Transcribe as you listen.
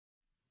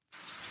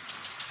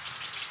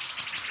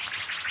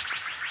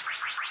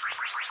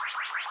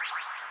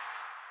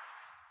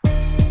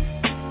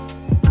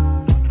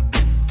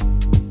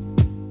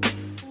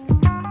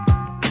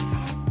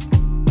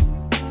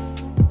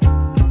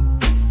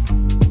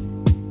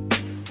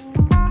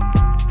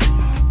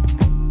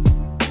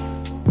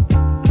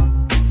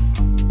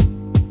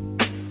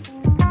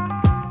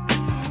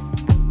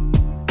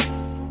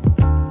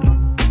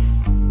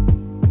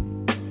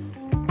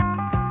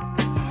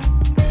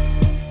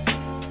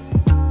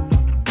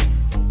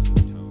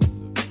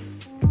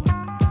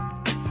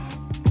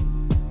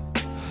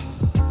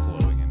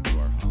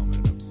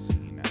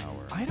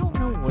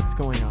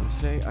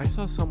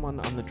saw someone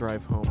on the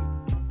drive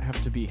home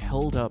have to be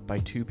held up by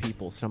two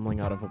people stumbling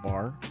out of a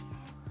bar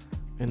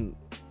in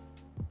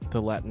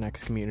the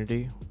Latinx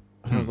community.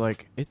 And I was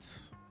like,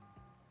 it's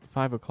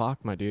 5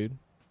 o'clock, my dude.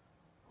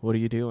 What are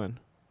you doing?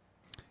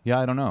 Yeah,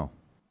 I don't know.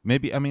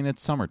 Maybe, I mean,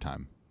 it's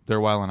summertime. They're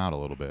wilding out a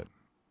little bit.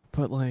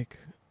 But, like,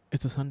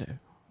 it's a Sunday.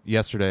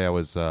 Yesterday I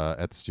was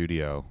at the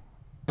studio,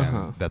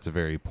 and that's a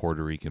very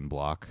Puerto Rican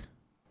block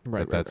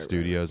that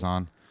studio's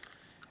on.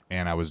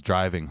 And I was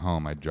driving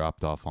home. I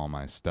dropped off all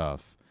my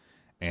stuff,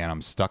 and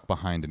I'm stuck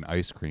behind an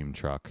ice cream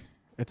truck.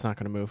 It's not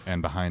going to move.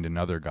 And behind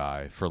another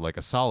guy for like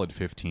a solid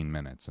 15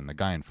 minutes. And the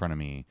guy in front of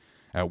me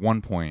at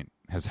one point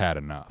has had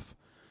enough.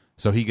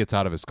 So he gets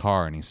out of his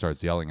car and he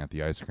starts yelling at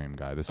the ice cream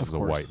guy. This is a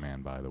white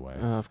man, by the way.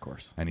 Of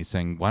course. And he's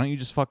saying, why don't you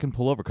just fucking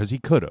pull over? Because he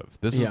could have.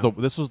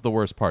 This was the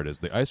worst part, is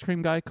the ice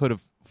cream guy could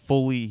have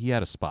he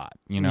had a spot,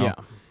 you know? Yeah.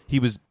 He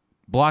was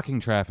blocking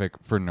traffic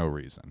for no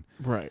reason.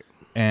 Right.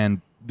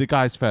 And the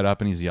guy's fed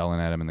up and he's yelling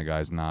at him, and the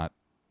guy's not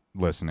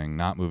listening,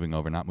 not moving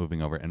over.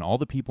 And all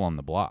the people on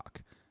the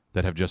block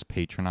that have just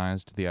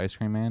patronized the ice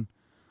cream man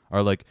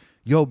are like,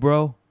 yo,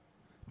 bro,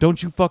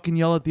 don't you fucking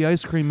yell at the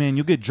ice cream man.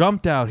 You'll get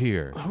jumped out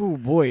here. Oh,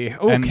 boy.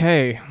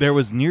 Okay. And there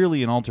was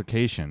nearly an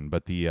altercation,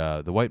 but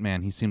the white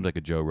man, he seemed like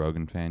a Joe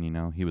Rogan fan, you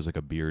know? He was like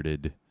a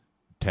bearded,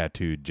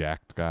 tattooed,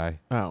 jacked guy.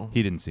 Oh.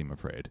 He didn't seem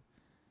afraid.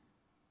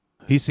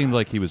 He seemed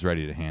like he was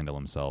ready to handle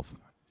himself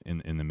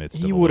in the midst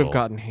of he a would have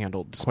little gotten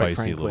handled, quite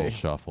spicy frankly. little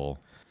shuffle.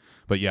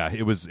 But yeah,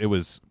 it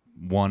was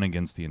one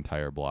against the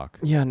entire block.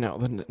 Yeah, no.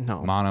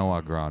 Mano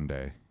a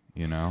grande,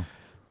 you know?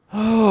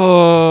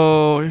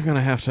 Oh, you're going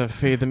to have to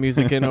fade the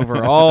music in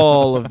over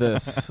all of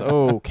this.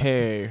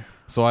 Okay.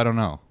 So I don't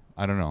know.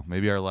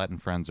 Maybe our Latin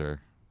friends are...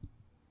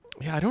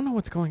 Yeah, I don't know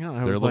what's going on.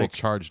 They're a little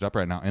charged up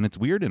right now. And it's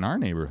weird in our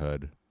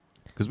neighborhood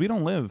because we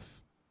don't live...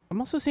 I'm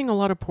also seeing a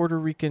lot of Puerto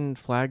Rican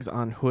flags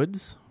on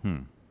hoods.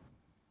 And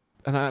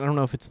I don't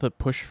know if it's the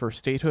push for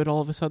statehood all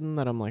of a sudden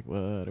that I'm like,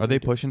 what? Are they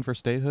pushing for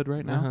statehood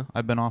right now? Uh-huh.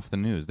 I've been off the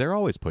news. They're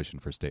always pushing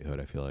for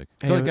statehood, I feel like.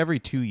 I feel like every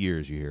 2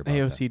 years you hear about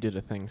AOC did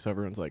a thing, so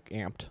everyone's like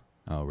amped.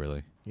 Oh,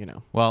 really? You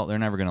know. Well, they're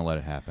never going to let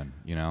it happen,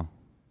 you know?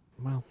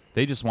 Well.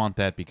 They just want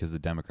that because the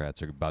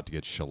Democrats are about to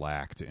get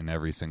shellacked in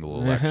every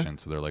single election,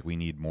 so they're like, we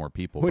need more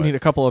people. We need a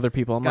couple other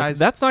people. I'm guys, like,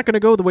 that's not going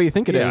to go the way you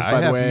think it is, by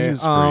the way. I have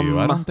news for you.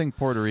 I don't think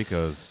Puerto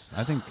Rico's...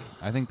 I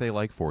think they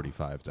like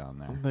 45 down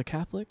there. The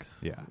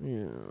Catholics? Yeah.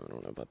 Yeah, I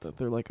don't know about that.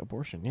 They're like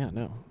abortion. Yeah,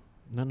 no.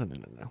 No. No.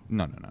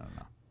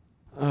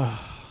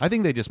 I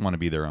think they just want to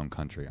be their own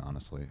country,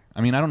 honestly.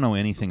 I mean, I don't know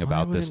anything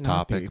about this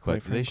topic,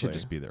 but they should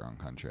just be their own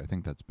country. I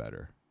think that's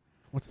better.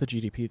 What's the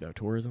GDP, though?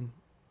 Tourism?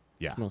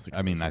 Yeah. Mostly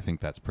I mean, I think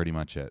that's pretty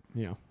much it.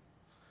 Yeah.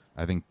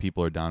 I think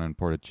people are down in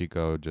Puerto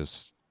Chico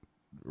just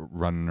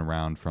running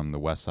around from the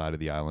west side of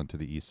the island to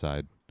the east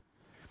side.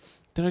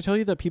 Did I tell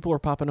you that people were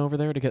popping over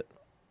there to get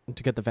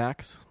the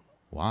vax?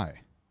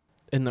 Why?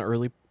 In the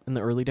early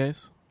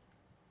days?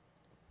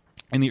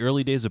 In the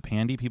early days of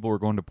Pandy, people were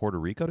going to Puerto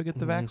Rico to get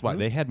the vax? Why?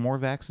 They had more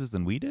vaxes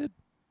than we did?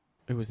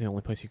 It was the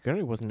only place you could.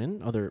 It wasn't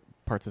in other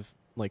parts of,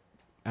 like,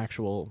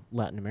 actual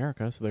Latin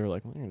America, so they were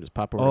like, well, you can just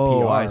pop over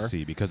to PR. I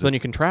see. Because so then you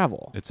can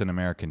travel. It's an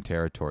American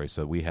territory,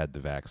 so we had the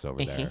vax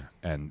over there.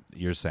 And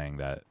you're saying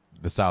that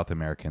the South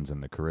Americans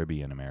and the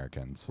Caribbean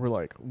Americans... We're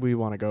like, we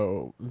want to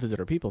go visit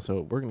our people,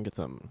 so we're going to get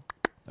some...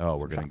 Oh,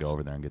 we're going to go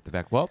over there and get the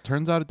vax. Well,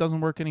 turns out it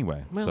doesn't work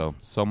anyway. Well,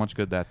 so much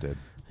good that did.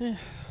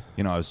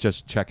 You know, I was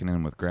just checking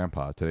in with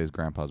Grandpa. Today's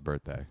Grandpa's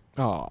birthday.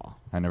 Oh.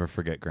 I never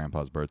forget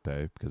Grandpa's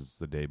birthday because it's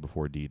the day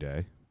before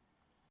D-Day.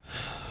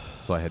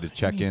 So I had to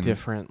check in.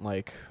 Different,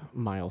 like,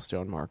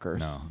 milestone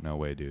markers. No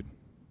way, dude.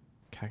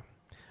 Okay.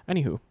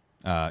 Anywho.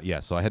 Yeah,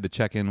 so I had to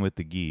check in with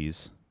the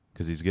Geese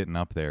because he's getting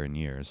up there in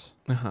years.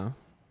 Uh-huh.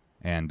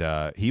 And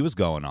he was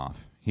going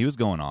off. He was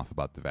going off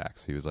about the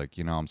vax. He was like,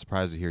 I'm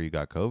surprised to hear you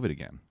got COVID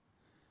again.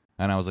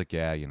 And I was like,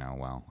 yeah,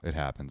 well, it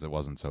happens. It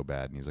wasn't so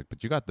bad. And he's like,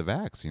 but you got the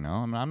vax,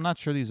 I mean, I'm not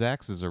sure these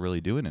vaxes are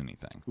really doing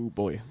anything. Ooh,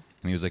 boy.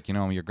 And he was like,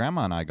 your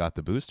grandma and I got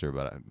the booster,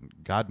 but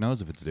God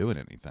knows if it's doing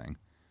anything.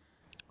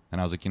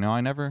 And I was like,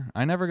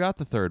 I never got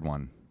the third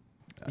one,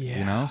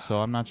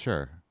 so I'm not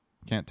sure.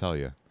 Can't tell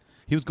you.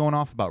 He was going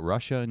off about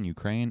Russia and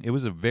Ukraine. It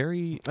was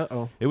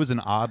it was an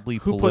oddly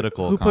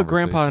political Who put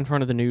Grandpa conversation. in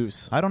front of the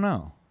news? I don't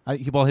know.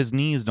 Well, his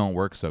knees don't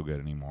work so good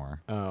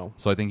anymore. Oh.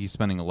 So I think he's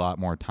spending a lot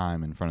more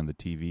time in front of the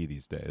TV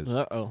these days.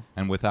 Uh-oh.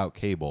 And without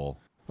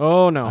cable.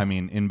 Oh, no. I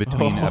mean, in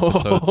between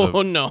episodes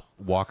of no.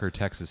 Walker,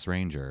 Texas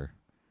Ranger.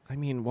 I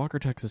mean, Walker,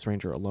 Texas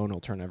Ranger alone will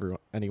turn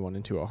anyone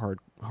into a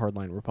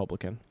hardline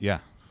Republican. Yeah.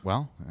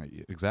 Well,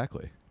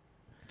 exactly.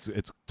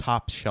 It's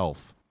top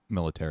shelf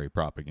military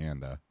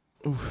propaganda.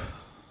 Oof.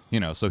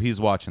 So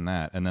he's watching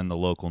that, and then the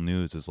local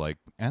news is like,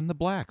 and the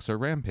blacks are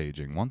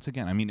rampaging once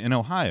again. I mean, in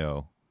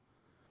Ohio.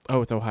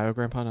 Oh, it's Ohio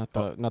Grandpa, not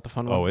the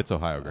fun one. Oh, it's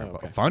Ohio Grandpa.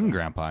 Okay. Fun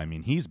Grandpa. I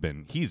mean, he's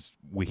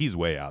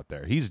way out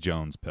there. He's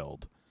Jones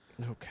pilled.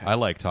 Okay. I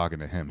like talking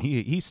to him.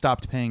 He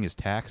stopped paying his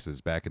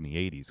taxes back in the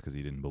 80s because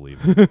he didn't believe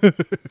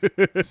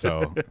it.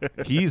 So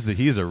he's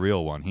a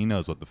real one. He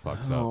knows what the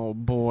fuck's up. Oh,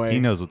 boy. He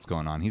knows what's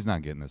going on. He's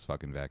not getting this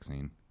fucking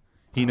vaccine.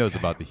 He knows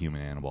about the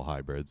human-animal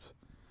hybrids.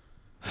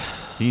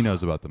 He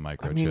knows about the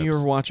microchips. I mean, you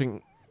were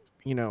watching,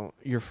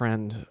 your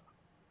friend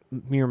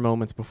mere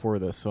moments before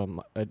this,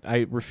 so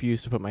I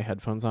refused to put my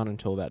headphones on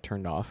until that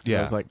turned off. Yeah,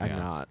 I was like, I'm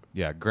not.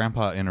 Yeah,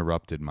 Grandpa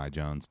interrupted my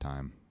Jones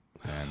time,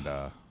 and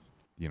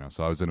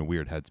so I was in a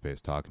weird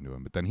headspace talking to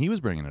him. But then he was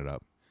bringing it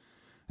up,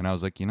 and I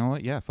was like, you know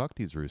what? Yeah, fuck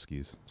these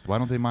Ruskies. Why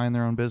don't they mind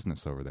their own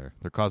business over there?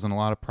 They're causing a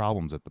lot of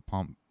problems at the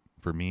pump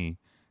for me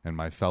and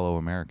my fellow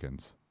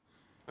Americans.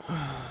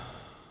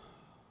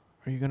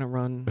 Are you going to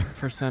run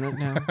for Senate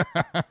now?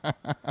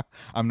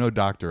 I'm no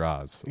Dr.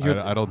 Oz.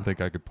 I don't think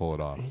I could pull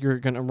it off. You're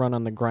going to run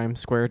on the Grime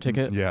Square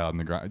ticket? Yeah, on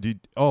the Grime.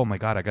 Oh, my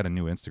God, I got a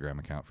new Instagram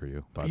account for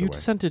you, by the way. You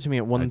sent it to me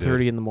at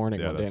 1:30 in the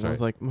morning one day, and I was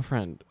like, my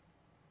friend,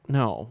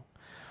 no.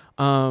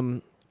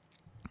 I'm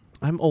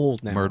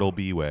old now. Myrtle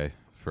B-Way,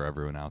 for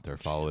everyone out there.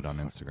 Follow it on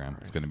Instagram.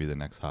 Christ. It's going to be the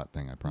next hot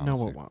thing, I promise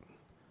No, you. it won't.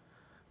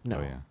 No,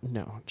 Oh, yeah.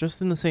 no.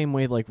 Just in the same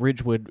way, like,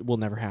 Ridgewood will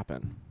never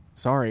happen.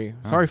 Sorry,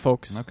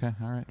 folks. Okay,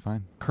 all right,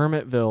 fine.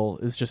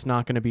 Kermitville is just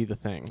not going to be the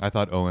thing. I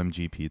thought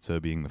OMG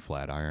Pizza being the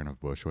Flatiron of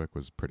Bushwick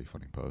was a pretty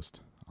funny post,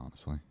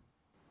 honestly.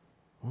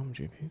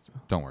 OMG Pizza.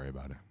 Don't worry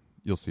about it.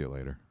 You'll see it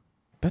later.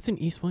 That's in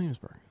East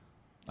Williamsburg.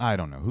 I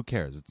don't know. Who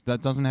cares?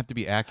 That doesn't have to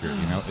be accurate,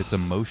 It's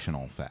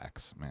emotional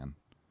facts, man.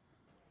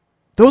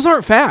 Those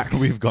aren't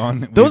facts.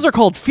 Those are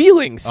called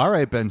feelings. All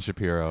right, Ben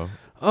Shapiro.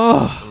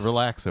 Oh,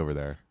 Relax over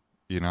there,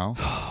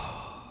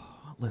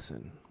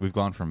 Listen. We've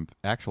gone from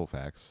actual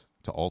facts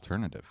to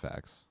alternative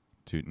facts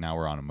to now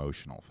we're on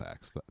emotional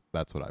facts.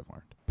 That's what I've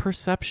learned.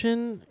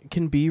 Perception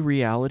can be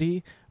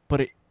reality,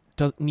 but it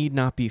need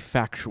not be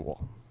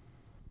factual.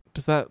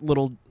 Does that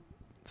little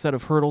set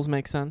of hurdles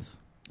make sense?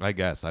 I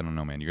guess. I don't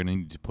know, man. You're going to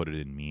need to put it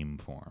in meme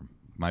form.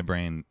 My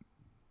brain,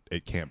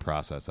 it can't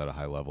process at a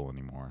high level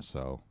anymore,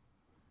 so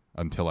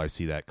until I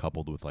see that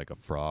coupled with like a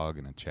frog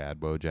and a Chad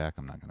Bojack,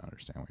 I'm not going to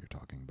understand what you're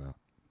talking about.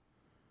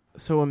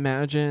 So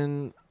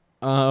imagine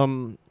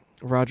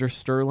Roger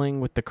Sterling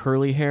with the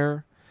curly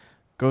hair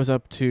goes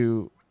up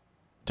to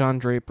Don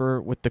Draper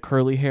with the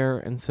curly hair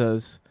and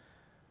says,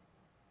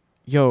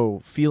 "Yo,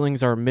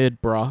 feelings are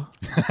mid, bruh."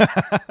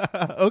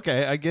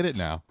 Okay, I get it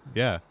now.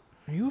 Yeah.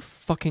 Are you a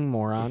fucking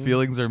moron?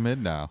 Feelings are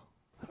mid now.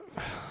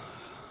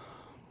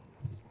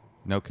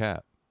 No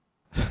cap.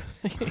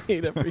 I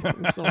hate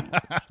everything so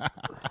much.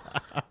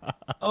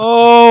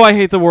 Oh, I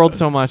hate the world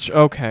so much.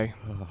 Okay.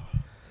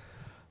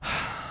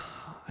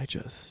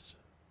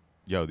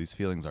 Yo, these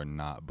feelings are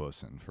not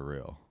bussin' for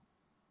real.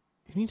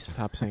 You need to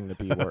stop saying the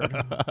B word.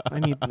 I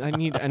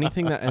need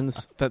anything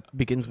that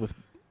begins with.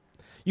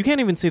 You can't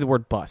even say the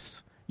word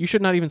bus. You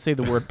should not even say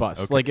the word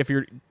bus. Okay. Like if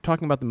you're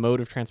talking about the mode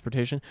of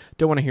transportation,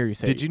 don't want to hear you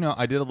say. Did you know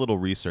I did a little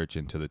research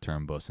into the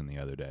term bussin' the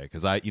other day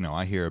because I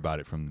hear about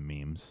it from the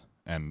memes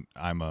and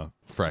I'm a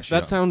fresh.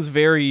 That sounds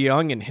very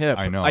young and hip.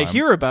 I know. I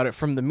hear about it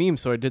from the meme,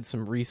 so I did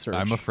some research.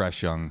 I'm a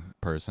fresh young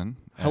person.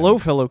 Hello,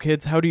 fellow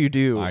kids. How do you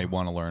do? I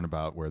want to learn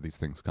about where these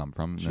things come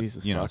from.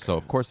 Jesus, So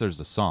of course there's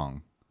a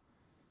song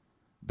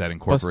that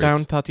incorporates Bust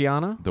Down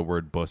Tatiana. the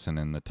word bussin'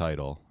 in the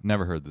title.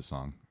 Never heard the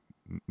song,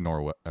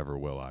 nor ever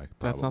will I. Probably.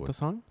 That's not the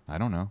song. I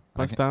don't know.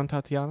 Bust Down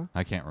Tatiana.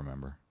 I can't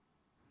remember.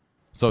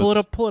 So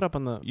Pull it up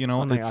on the.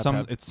 On the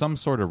iPad. It's some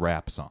sort of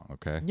rap song.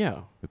 Okay.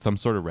 Yeah. It's some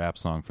sort of rap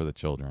song for the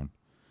children,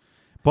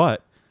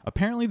 but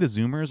apparently the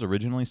Zoomers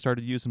originally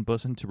started using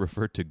bussin' to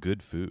refer to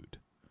good food.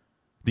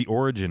 The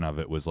origin of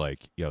it was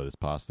like, yo, this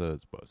pasta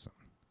is bussin'.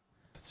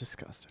 That's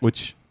disgusting.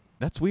 Which,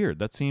 that's weird.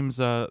 That seems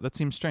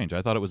strange.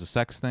 I thought it was a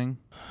sex thing.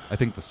 I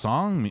think the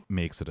song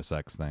makes it a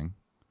sex thing.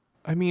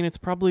 I mean, it's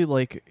probably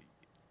like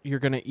you're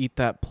going to eat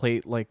that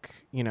plate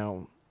like,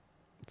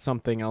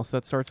 something else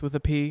that starts with a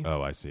P.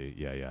 Oh, I see.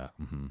 Yeah.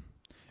 Mm-hmm.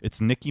 It's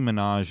Nicki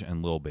Minaj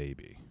and Lil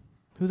Baby.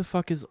 Who the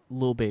fuck is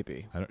Lil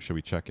Baby? Should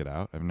we check it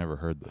out? I've never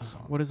heard this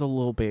song. What is a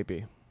Lil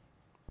Baby?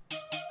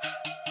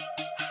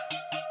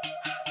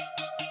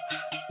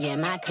 Yeah,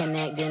 my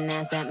connection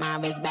now set my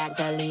wrist back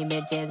to leave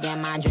bitches. Get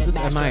my drip This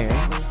back. is MIA.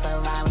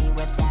 Ferrari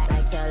with that.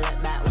 Like to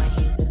look back when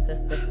he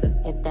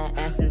hit that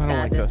ass and I don't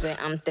thighs. like This this. way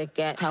I'm thick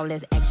at. Told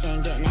his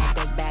action, getting that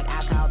thick back.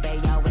 I call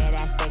Bayo where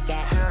that stick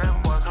at. Tell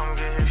that boy come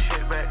get his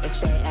shit back.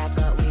 If they act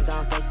up, we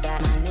gon' fix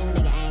that. My new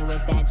nigga ain't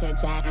with that chit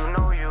chat. You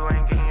know you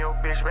ain't getting your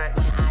bitch back.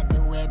 When I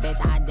do it,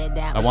 bitch, I did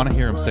that. I wanna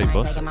hear him say Ain't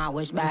bussin'. taking my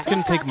wish back. It's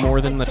going to take more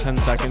than the 10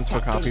 seconds for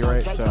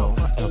copyright, so.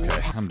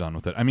 Okay, I'm done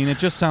with it. I mean, it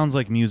just sounds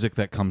like music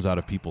that comes out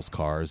of people's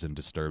cars and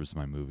disturbs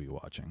my movie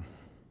watching.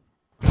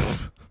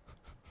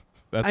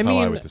 That's how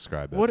I would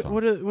describe that song.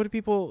 What do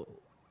people...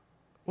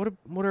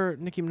 What are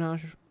Nicki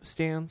Minaj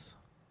stands?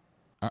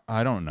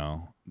 I don't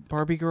know.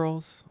 Barbie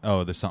girls?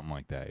 Oh, there's something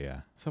like that,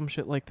 yeah. Some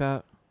shit like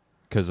that?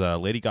 Because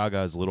Lady Gaga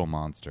is Little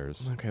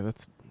Monsters. Okay,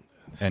 that's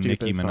And stupid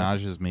Nicki as fuck.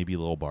 Minaj is maybe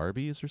Little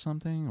Barbies or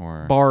something?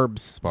 Or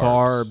Barbs with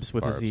Barbs.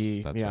 a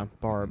Z. That's Yeah, it.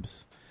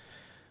 Barbs.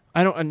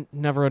 I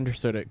never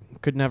understood it.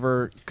 Could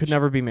never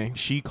be me.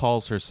 She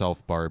calls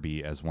herself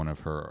Barbie as one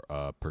of her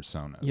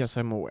personas. Yes,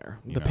 I'm aware.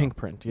 You The know, pink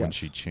print, yes. When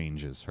she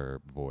changes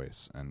her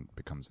voice and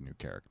becomes a new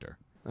character.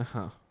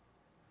 Uh-huh.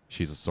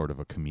 She's a sort of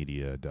a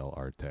commedia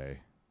dell'arte.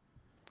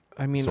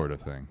 I mean, sort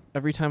of thing.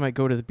 every time I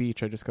go to the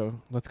beach, I just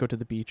go, let's go to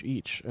the beach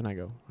each. And I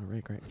go, all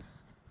right, great.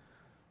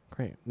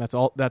 Great. That's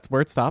all. That's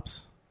where it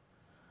stops.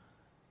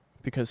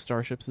 Because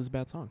Starships is a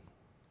bad song.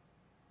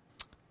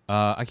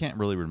 I can't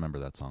really remember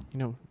that song. You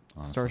know,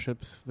 honestly.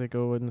 Starships, they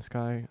go in the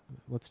sky.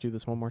 Let's do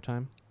this one more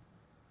time.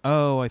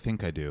 Oh, I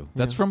think I do.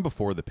 That's Yeah. from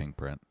before the Pink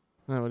Print.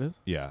 Oh, it is?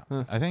 Yeah,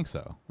 Huh. I think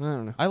so. I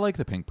don't know. I like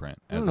the Pink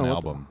Print I as don't an know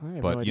what the- album, I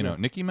have but no you know,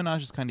 idea. Nicki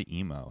Minaj is kind of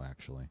emo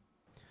actually.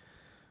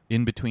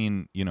 In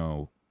between, you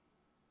know,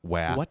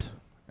 WAP What?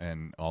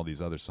 and all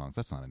these other songs.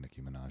 That's not a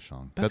Nicki Minaj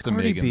song. That's a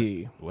Cardi Megan.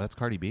 B. Well, that's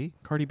Cardi B.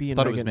 Cardi B I and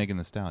thought Megan. it was Megan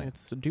Thee Stallion.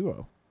 It's a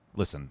duo.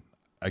 Listen,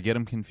 I get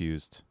them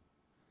confused.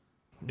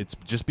 It's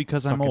just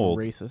because I'm Fucking old.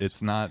 racist.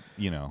 It's not,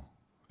 you know,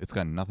 it's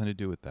got nothing to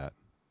do with that.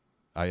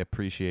 I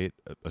appreciate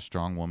a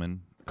strong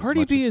woman. as Cardi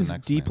much B as is the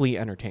next man. deeply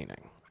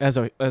entertaining as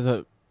a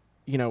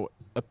you know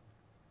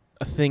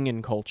a thing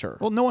in culture.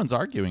 Well, no one's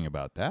arguing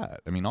about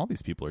that. I mean, all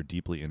these people are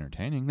deeply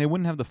entertaining. They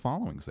wouldn't have the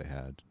followings they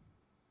had.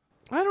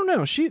 I don't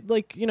know. She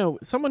like, you know,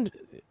 someone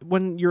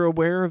when you're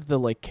aware of the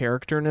like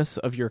characterness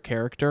of your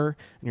character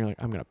and you're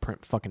like, I'm gonna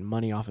print fucking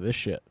money off of this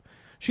shit.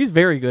 She's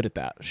very good at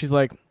that. She's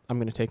like, I'm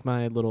gonna take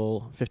my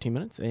little 15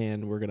 minutes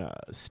and we're gonna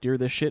steer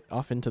this shit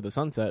off into the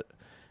sunset.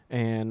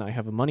 And I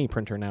have a money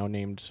printer now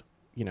named,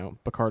 you know,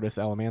 Bacardus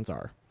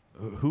Almanzar.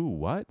 Who?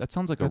 What? That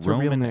sounds like That's a her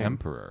real Roman name.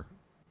 emperor.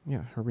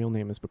 Yeah, her real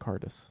name is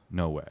Bacardus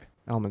No way.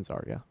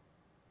 Almanzar.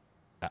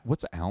 Yeah,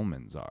 What's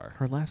Almanzar?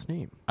 her last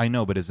name. I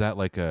know, but is that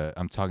like a?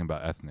 I'm talking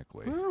about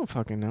ethnically. I don't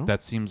fucking know.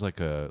 That seems like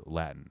a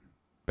Latin.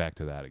 Back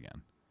to that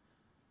again.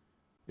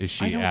 Is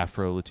I she don't-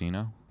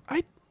 Afro-Latino?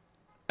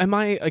 Am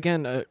I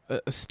again a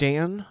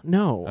stan?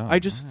 No, Oh, I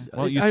just. all right.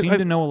 Well, you seem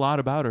to know a lot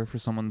about her for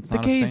someone that's The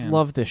not gays a stan.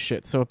 love this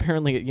shit. So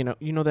apparently, you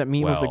know that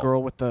meme of the Well-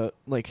 girl with the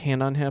like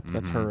hand on hip.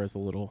 That's Mhm. her as a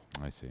little.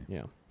 I see.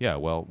 Yeah. Yeah.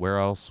 Well, where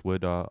else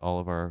would all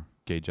of our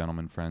gay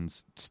gentlemen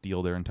friends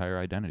steal their entire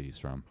identities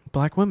from?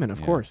 Black women, of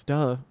Yeah. course.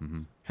 Duh.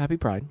 Mm-hmm. Happy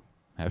Pride.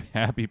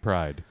 Happy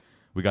Pride.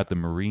 We got the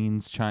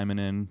Marines chiming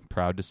in,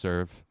 proud to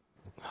serve.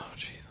 Oh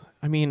jeez.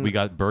 I mean, We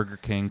got Burger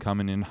King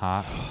coming in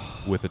hot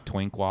with a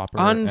Twink Whopper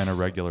On and a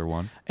regular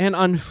one. and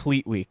on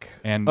Fleet Week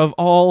And of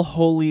all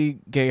holy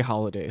gay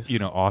holidays. you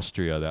know,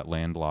 Austria, that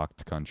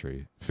landlocked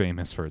country,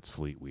 famous for its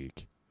Fleet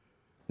Week.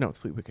 No, it's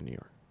Fleet Week in New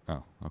York.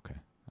 Oh, okay.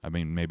 I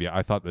mean, maybe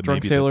I thought that Drunk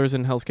maybe sailors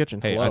in Hell's Kitchen.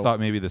 Hey, Hello. I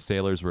thought maybe the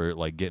sailors were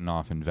like getting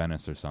off in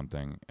Venice or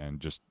something and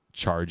just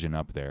charging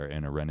up there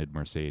in a rented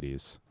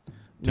Mercedes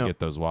to No. get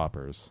those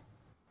Whoppers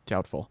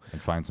Doubtful.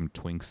 and find some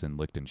Twinks in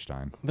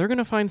Liechtenstein. They're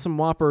gonna find some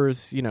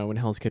Whoppers, you know, in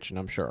Hell's Kitchen.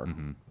 I'm sure.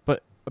 Hmm.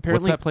 But What's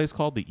apparently, that place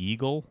called? The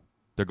Eagle?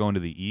 They're going to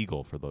the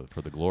Eagle for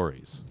the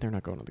glories. they're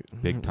not going to the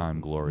Big time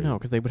glories. No,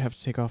 because they would have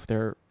to take off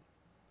their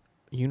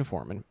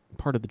uniform, and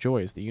part of the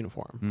joy is the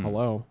uniform. Hmm.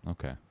 Hello,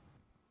 Okay.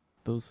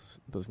 those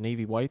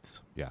navy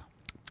whites. Yeah.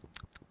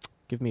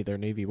 Give me their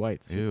navy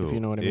whites. Ew. If you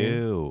know what I mean.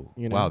 Ew.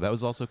 You know? Wow, that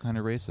was also kind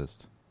of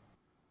racist.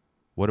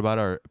 What about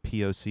our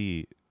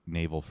POC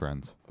naval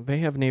friends? They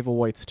have naval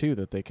whites too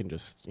that they can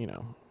just, you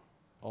know,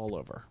 all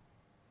over.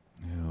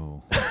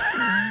 Ew.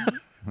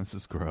 This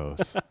is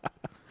gross.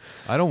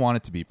 I don't want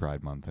it to be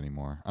Pride Month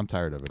anymore. I'm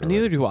tired of it.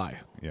 Neither already. do I.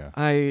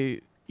 Yeah.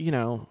 You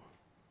know,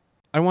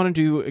 I want to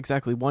do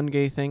exactly one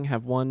gay thing,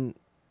 have one,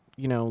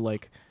 you know,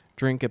 like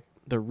drink at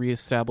the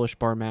reestablished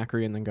Bar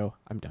Macri, and then go,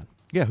 I'm done.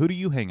 Yeah, who do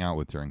you hang out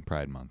with during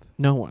Pride Month?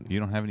 No one. You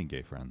don't have any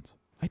gay friends.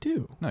 I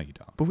do. No, you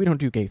don't. But we don't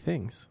do gay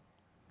things.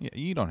 Yeah,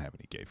 you don't have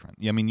any gay friends.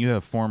 Yeah, I mean, you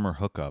have former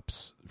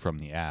hookups from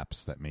the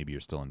apps that maybe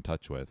you're still in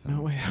touch with.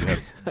 No, I You have,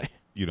 have,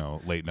 you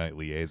know, late night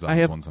liaisons I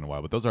have- once in a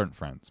while, but those aren't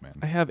friends, man.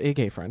 I have a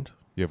gay friend.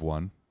 You have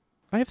one?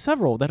 I have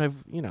several that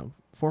I've, you know,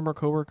 former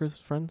coworkers,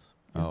 friends.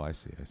 Oh, I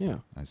see. Yeah.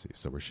 I see.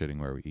 So we're shitting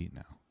where we eat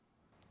now.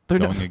 They're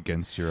Going not.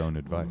 against your own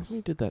advice.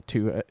 We did that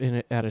too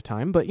at a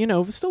time, but you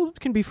know, still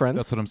can be friends.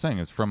 That's what I'm saying.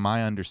 Is from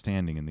my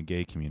understanding in the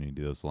gay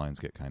community, those lines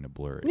get kind of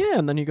blurry. Yeah,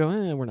 and then you go,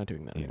 we're not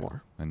doing that You know,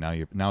 anymore.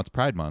 and now it's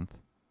Pride Month,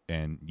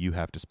 and you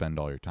have to spend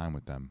all your time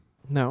with them.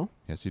 No.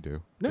 Yes, you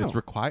do. No.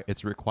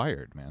 It's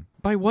required, man.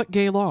 By what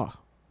gay law?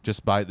 It's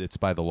by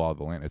the law of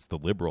the land. It's the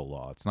liberal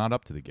law. It's not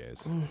up to the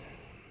gays.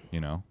 You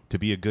know, to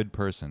be a good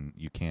person,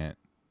 you can't.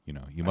 You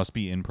know, you must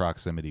be in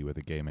proximity with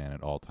a gay man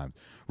at all times.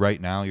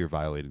 Right now, you're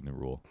violating the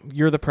rule.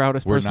 You're the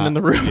proudest person not, in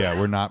the room. Yeah,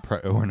 we're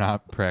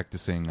not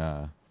practicing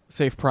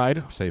Safe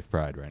Pride. safe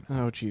pride right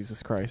now. Oh,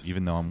 Jesus Christ.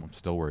 Even though I'm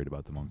still worried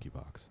about the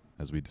monkeypox,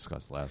 as we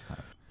discussed last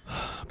time.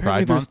 Apparently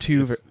Pride there's Month,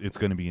 two. it's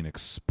going to be an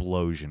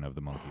explosion of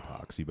the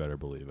monkeypox. You better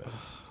believe it.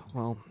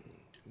 Well,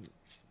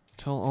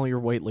 tell all your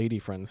white lady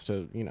friends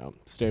to, you know,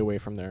 stay away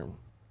from their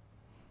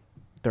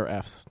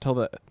Fs. Tell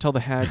the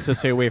hags to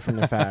stay away from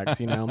their fags,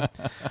 you know.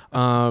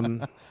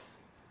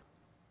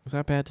 Is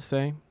that bad to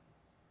say?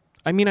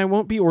 I mean, I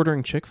won't be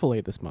ordering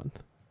Chick-fil-A this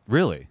month.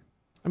 Really?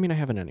 I mean, I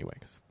haven't anyway,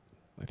 'cause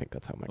I think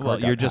that's how my Well,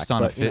 card got you're just hacked,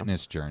 on a but, you know.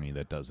 fitness journey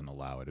that doesn't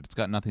allow it. It's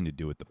got nothing to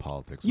do with the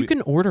politics. You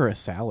can order a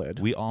salad.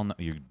 We all know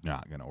you're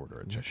not going to order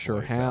a Chick-fil-A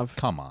Sure salad. have.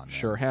 Come on, man.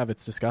 Sure have.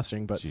 It's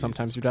disgusting, but Jesus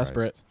sometimes you're Christ.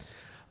 desperate.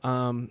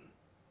 Wow,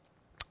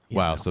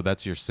 Yeah, so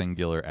that's your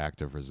singular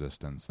act of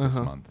resistance this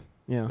Uh-huh. month.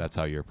 Yeah. That's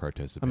how you're I'm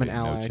participating. an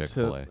ally no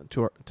Chick-fil-A.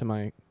 to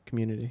my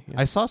community. Yeah.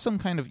 I saw some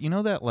kind of,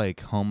 that like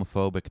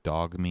homophobic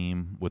dog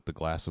meme with the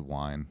glass of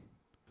wine.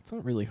 It's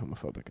not really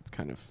homophobic. It's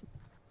kind of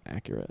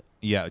accurate.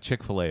 Yeah,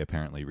 Chick-fil-A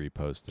apparently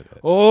reposted it.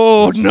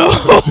 Oh no!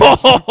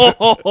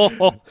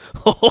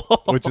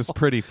 Which is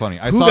pretty funny.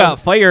 Who got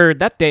fired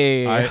that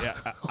day?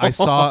 I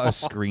saw a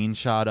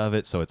screenshot of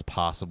it, so it's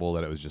possible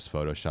that it was just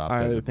photoshopped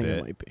I as a think bit.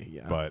 it might be.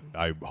 Yeah. But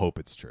I hope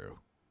it's true.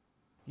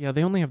 Yeah,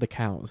 they only have the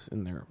cows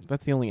in there.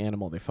 That's the only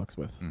animal they fucks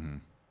with. Mm-hmm.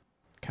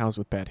 Cows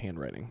with bad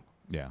handwriting.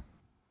 Yeah.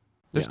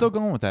 They're Yeah. still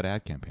going with that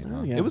ad campaign. Oh,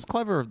 huh? yeah. It was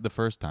clever the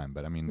first time,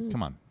 but I mean,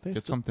 come on. they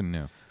Get still- something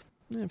new.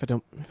 If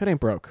it ain't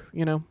broke,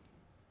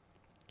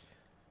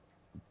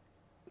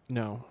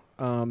 No.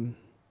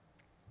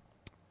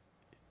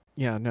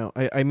 Yeah, no.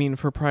 I mean,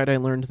 for Pride, I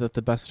learned that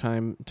the best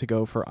time to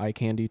go for eye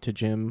candy to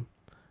gym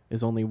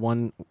is only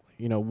one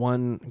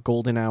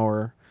golden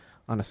hour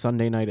on a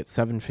Sunday night at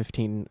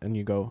 7:15, and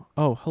you go,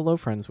 oh, hello,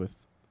 friends with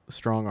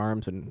strong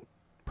arms and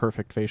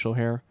perfect facial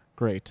hair.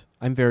 Great.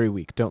 I'm very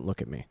weak. Don't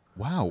look at me.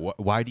 Wow.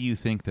 Why do you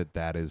think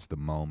that is the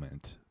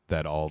moment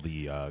that all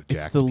the jacked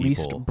It's the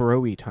least people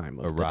bro-y time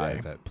of the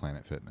arrive day. at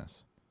Planet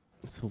Fitness?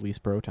 It's the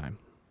least bro time.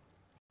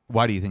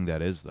 Why do you think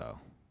that is, though?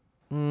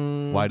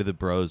 Mm, Why do the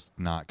bros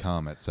not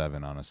come at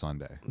 7 on a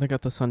Sunday? They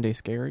got the Sunday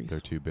scaries. They're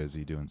too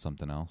busy doing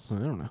something else. I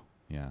don't know.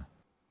 Yeah,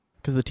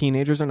 Because the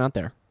teenagers are not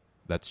there.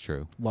 that's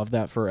true. Love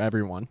that for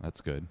everyone.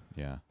 That's good.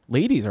 Yeah,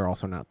 Ladies are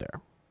also not there.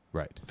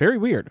 right. Very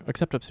weird.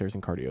 Except upstairs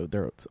in cardio.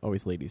 There's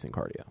always ladies in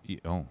cardio.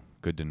 Oh,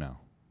 good to know.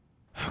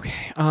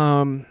 Okay.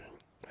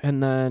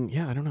 And then,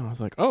 yeah, I don't know. I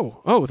was like,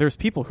 oh, there's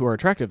people who are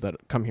attractive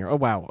that come here. Oh,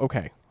 wow.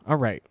 Okay. All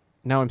right.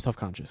 Now I'm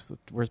self-conscious.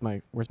 Where's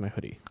my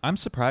hoodie? I'm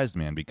surprised,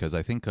 man, because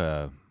I think,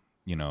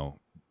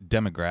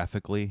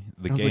 demographically,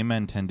 the I was gay like-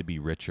 men tend to be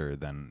richer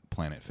than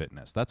Planet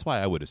Fitness. That's why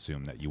I would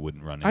assume that you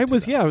wouldn't run into I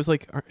was them.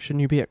 like,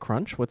 shouldn't you be at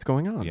Crunch? What's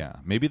going on? Yeah,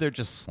 maybe they're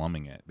just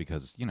slumming it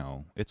because,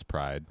 it's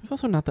Pride. There's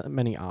also not that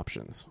many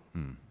options.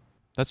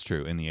 That's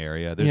true. In the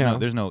area, Yeah.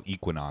 there's no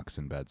Equinox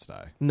in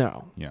Bed-Stuy.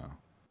 No. Yeah.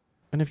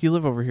 And if you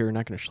live over here, you're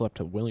not going to schlep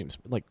to Williams.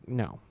 Like,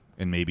 no.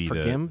 And maybe For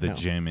the Gim? No.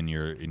 gym in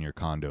your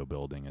condo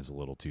building is a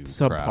little too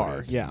Subpar,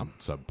 crowded yeah. and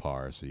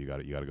subpar. So you got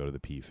to go to the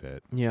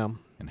P-Fit Yeah.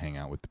 and hang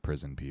out with the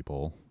prison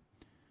people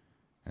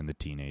and the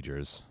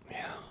teenagers.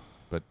 Yeah.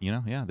 But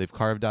they've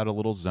carved out a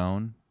little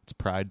zone. It's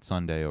Pride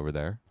Sunday over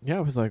there. Yeah,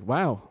 I was like,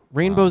 wow.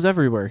 Rainbows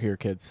everywhere here,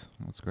 kids.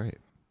 That's great.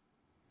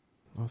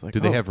 I was like, Do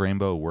they have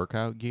rainbow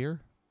workout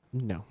gear?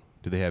 No.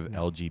 Do they have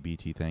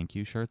LGBT thank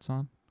you shirts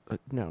on?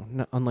 No.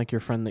 Unlike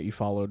your friend that you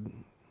followed,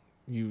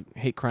 you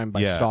hate crime by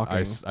yeah,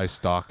 stalking. I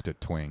stalked a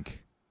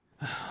twink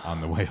on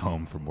the way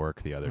home from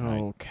work the other night,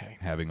 Okay.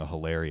 having a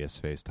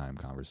hilarious FaceTime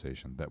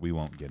conversation that we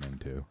won't get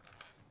into.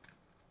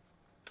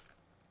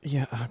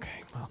 Yeah,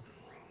 okay. Well,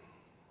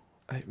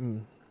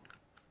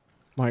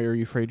 why are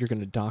you afraid you're going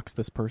to dox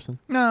this person?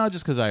 No,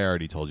 just because I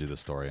already told you the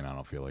story and I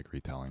don't feel like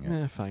retelling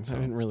it. Fine. So- I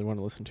didn't really want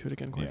to listen to it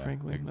again, quite Yeah,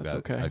 frankly. like That's that-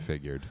 okay. I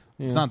figured.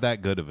 Yeah. It's not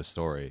that good of a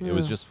story. It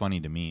was Yeah. just funny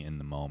to me in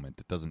the moment.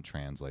 It doesn't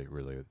translate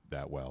really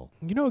that well.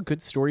 You know, a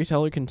good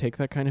storyteller can take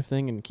that kind of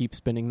thing and keep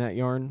spinning that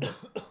yarn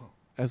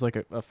as like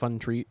a fun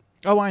treat.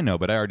 Oh, I know,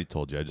 but I already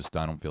told you. I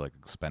don't feel like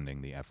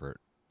expending the effort.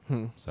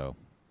 So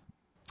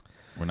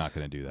we're not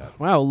going to do that.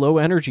 Wow, low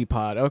energy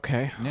pod.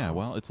 Okay. Yeah,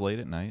 well, it's late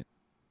at night.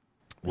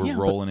 We're Yeah,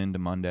 but- rolling into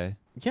Monday.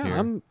 Yeah,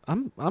 here.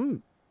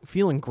 I'm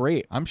feeling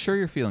great. I'm sure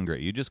you're feeling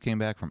great. You just came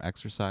back from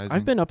exercising.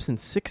 I've been up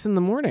since 6 in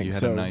the morning. You had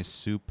so a nice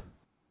soup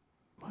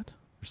what?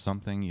 or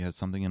something. You had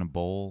something in a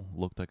bowl.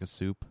 Looked like a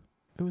soup.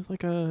 It was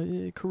like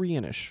a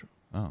Koreanish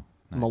Oh,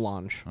 nice.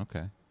 melange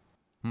Okay.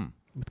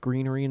 with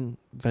greenery and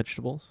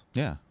vegetables.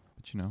 Yeah,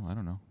 but I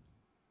don't know.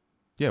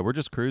 Yeah, we're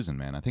just cruising,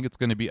 man. I think it's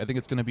gonna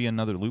be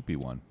another loopy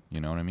one. You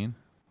know what I mean?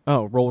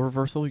 Oh, role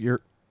reversal.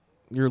 You're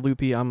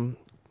loopy.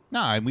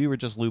 No, we were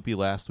just loopy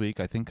last week.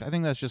 I think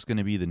that's just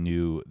gonna be the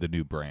new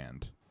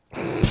brand,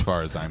 as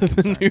far as I'm the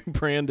concerned. new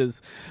brand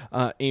is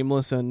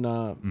aimless and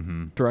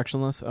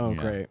directionless. Oh,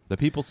 Yeah. great. The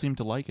people seem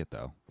to like it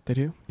though. They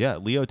do? Yeah,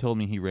 Leo told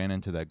me he ran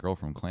into that girl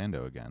from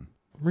Clando again,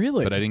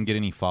 Really? but I didn't get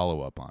any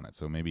follow up on it.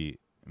 So maybe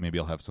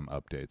I'll have some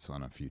updates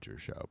on a future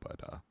show.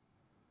 But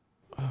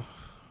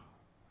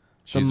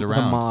she's the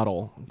around.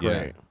 model.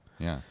 Great.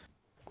 Yeah.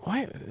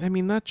 Why? I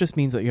mean, that just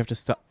means that you have to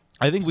stop.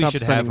 I think we Stop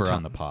should have spending her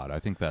on time. the pod. I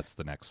think that's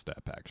the next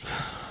step, actually,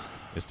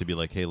 is to be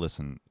like, hey,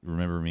 listen,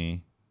 remember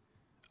me?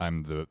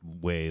 I'm the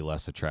way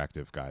less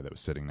attractive guy that was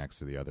sitting next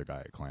to the other guy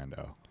at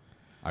Clando.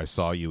 I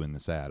saw you in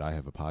this ad. I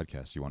have a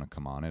podcast. You want to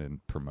come on it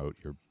and promote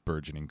your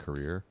burgeoning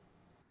career?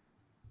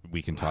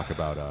 We can talk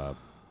about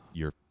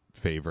your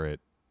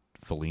favorite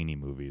Fellini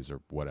movies or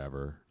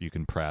whatever. You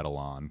can prattle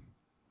on,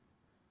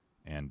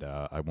 and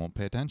I won't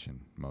pay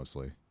attention,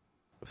 mostly.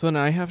 So then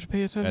I have to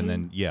pay attention?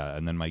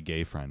 And then my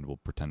gay friend will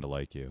pretend to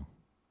like you.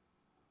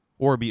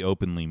 Or be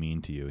openly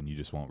mean to you, and you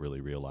just won't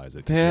really realize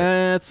it.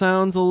 That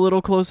sounds a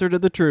little closer to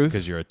the truth.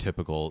 Because you're a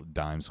typical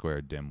dime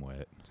square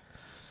dimwit.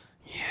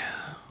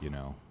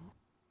 Yeah.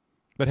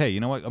 But hey, you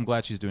know what? I'm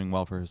glad she's doing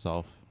well for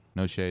herself.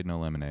 No shade, no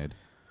lemonade.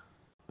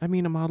 I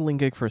mean, a modeling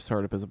gig for a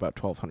startup is about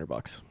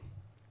 $1,200.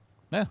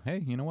 Yeah, hey,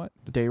 you know what?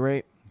 It's Day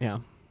rate. Yeah.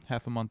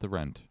 half a month of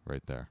rent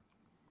right there.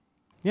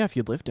 Yeah, if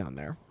you live down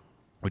there.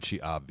 Which she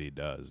obvi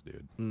does,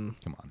 dude.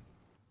 Come on.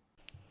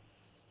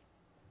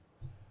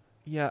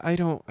 Yeah, I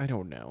don't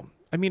know.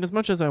 I mean, as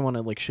much as I want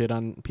to like shit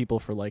on people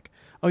for like,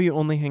 oh, you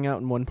only hang out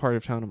in one part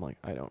of town, I'm like,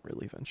 I don't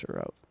really venture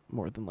out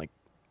more than like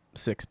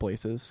 6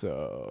 places,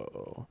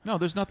 so No,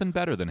 there's nothing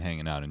better than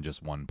hanging out in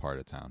just one part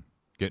of town.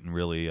 Getting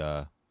really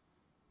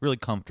really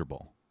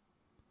comfortable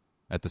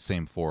at the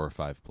same 4 or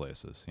 5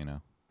 places, you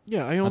know?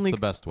 yeah, That's the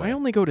best way. I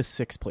only go to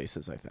 6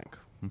 places, I think.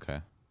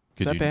 Okay.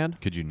 Is that bad?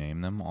 Could you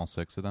name them, all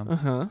 6 of them?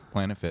 Uh-huh.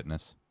 Planet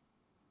Fitness.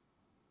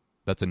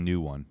 That's a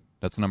new one.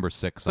 That's number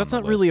 6 on That's the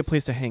not really a list.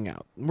 place to hang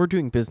out. We're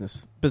doing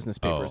business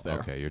papers there.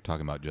 Okay. You're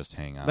talking about just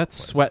hang out. That's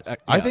places.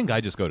 sweat. I Yeah. think I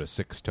just go to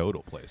 6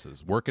 total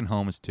places. Work and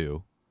home is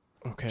 2.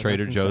 Okay.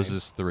 Trader that's Joe's insane.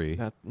 is 3.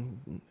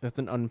 That's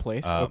an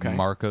unplace. Okay.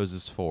 Marco's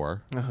is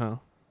 4. Uh-huh.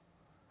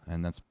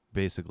 And that's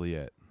basically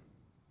it.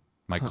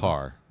 My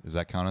car. Does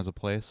that count as a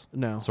place?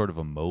 No. Sort of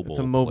a mobile It's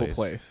a mobile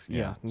place.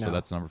 Yeah. So no.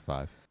 that's number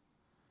 5.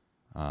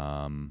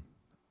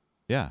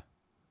 Yeah.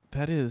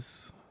 That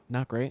is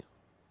not great.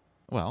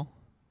 Well,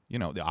 you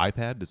know, the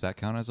iPad, does that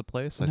count as a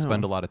place? I No.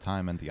 spend a lot of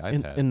time at the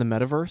iPad. In the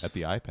metaverse? At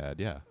the iPad,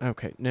 yeah.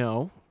 Okay.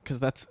 No, because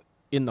that's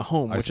in the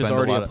home, I which is spend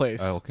already lot a of-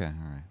 place. Oh, okay, all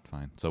right,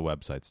 fine. So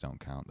websites don't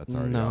count. That's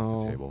already off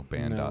the No, table.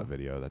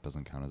 Band.video, that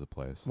doesn't count as a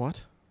place.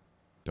 What?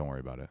 Don't worry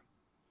about it.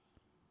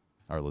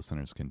 Our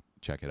listeners can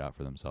check it out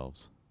for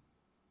themselves.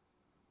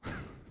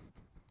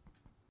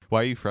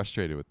 Why are you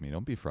frustrated with me?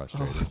 Don't be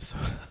frustrated. Oh, I'm so,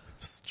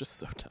 just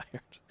so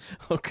tired.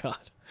 Oh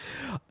God.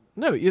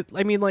 No,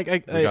 I mean, like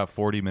We got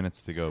 40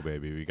 minutes to go,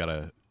 baby. We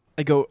gotta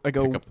I go pick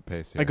up the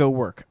pace here. I go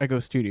work. I go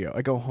studio.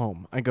 I go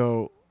home. I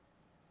go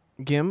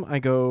Gim. I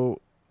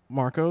go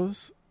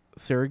Marco's,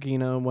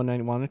 Saragina when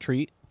I want a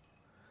treat.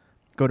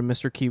 Go to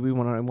Mr. Kiwi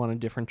when I want a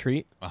different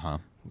treat. Uh-huh.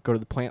 Go to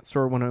the plant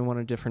store when I want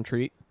a different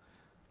treat.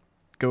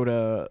 Go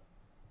to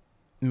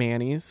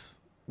Manny's,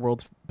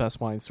 world's best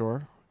wine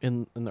store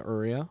in the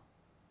area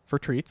for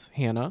treats.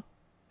 Hannah.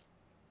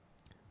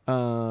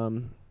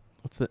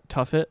 What's the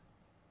Tuffet?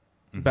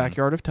 Mhm.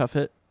 Backyard of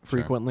Tuffet Sure.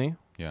 frequently.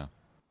 Yeah.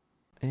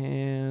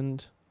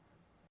 And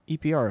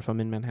EPR if I'm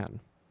in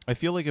Manhattan. I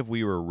feel like if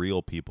we were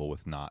real people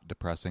with not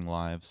depressing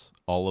lives,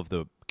 all of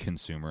the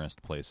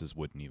consumerist places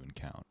wouldn't even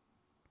count.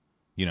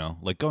 You know,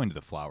 like going to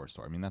the flower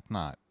store. I mean, that's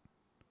not...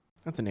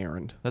 That's an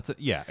errand.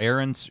 Yeah,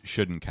 errands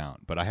shouldn't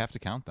count, but I have to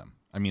count them.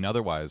 I mean,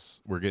 otherwise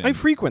we're getting... I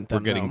frequent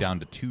them. We're getting though. down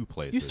to 2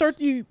 places.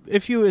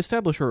 If you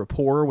establish a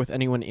rapport with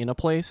anyone in a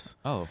place,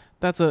 Oh,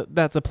 that's a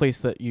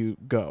place that you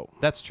go.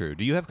 that's true.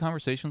 Do you have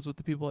conversations with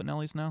the people at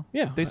Nellie's now?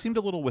 Yeah. They seemed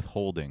a little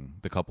withholding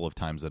the couple of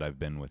times that I've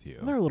been with you.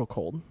 They're a little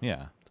cold,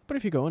 Yeah. but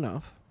if you go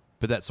enough,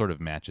 But that sort of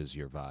matches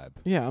your vibe.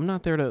 yeah, I'm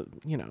not there to,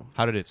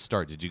 How did it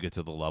start? Did you get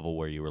to the level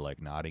where you were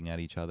like nodding at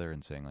each other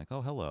and saying like,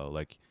 "Oh, hello,"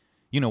 like,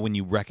 you know, when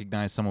you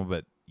recognize someone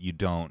but you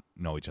don't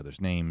know each other's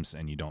names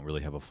and you don't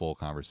really have a full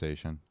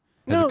conversation?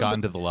 Has No, it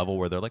gotten to the level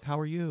where they're like, "How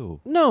are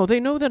you?" No, they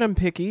know that I'm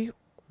picky,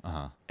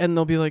 Uh-huh. and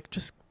they'll be like,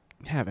 just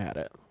have at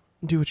it.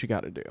 Do what you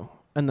got to do.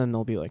 And then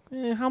they'll be like,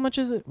 how much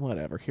is it?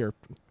 Whatever. Here,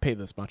 pay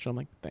this much. I'm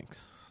like,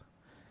 thanks.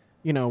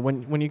 You know,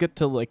 when you get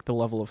to like the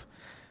level of,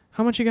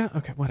 how much you got?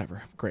 Okay,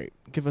 whatever. Great.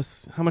 Give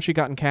us, how much you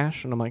got in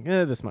cash? And I'm like,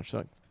 this much.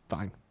 They're like,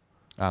 fine.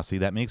 Ah, see,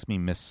 that makes me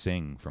miss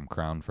Singh from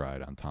Crown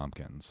Fried on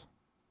Tompkins.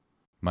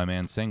 My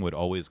man Singh would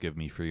always give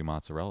me free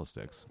mozzarella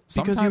sticks. Because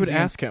you Sometimes would he-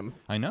 ask him.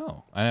 I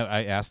know.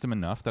 I asked him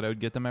enough that I would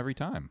get them every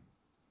time.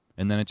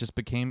 And then it just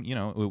became, you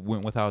know, it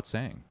went without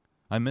saying.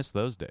 I miss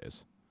those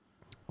days.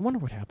 I wonder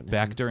what happened to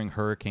Back him. during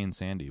Hurricane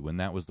Sandy, when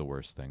that was the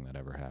worst thing that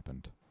ever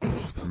happened.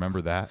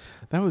 Remember that?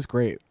 That was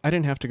great. I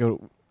didn't have to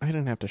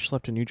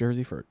schlep to New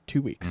Jersey for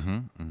 2 weeks.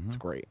 Mm-hmm. It's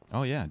great.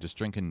 Oh, yeah. Just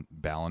drinking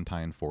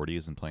Ballantine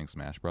 40s and playing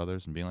Smash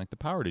Brothers and being like, the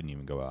power didn't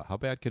even go out. How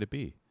bad could it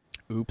be?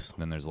 Oops.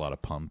 And then there's a lot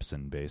of pumps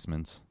and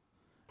basements.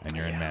 And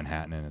you're in Yeah.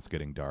 Manhattan and it's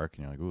getting dark.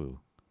 And you're like, ooh,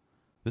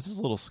 this is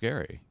a little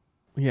scary.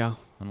 Yeah.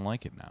 I don't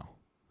like it now.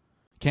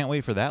 Can't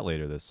wait for that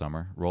later this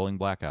summer. Rolling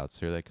blackouts.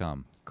 Here they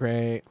come.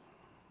 Great.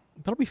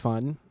 That'll be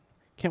fun.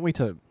 Can't wait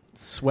to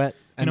sweat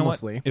You know what?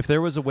 endlessly. If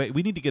there was a way,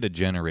 we need to get a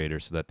generator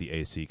so that the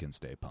AC can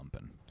stay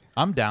pumping.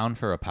 I'm down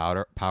for a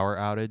power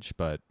outage,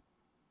 but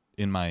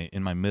in my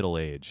middle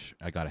age,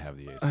 I got to have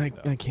the AC.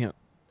 though.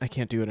 I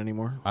can't do it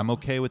anymore. I'm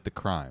okay with the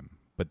crime,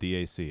 but the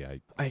AC,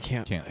 I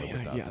can't. Can't live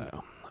without that.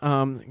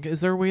 No.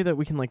 Is there a way that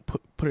we can like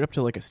put it up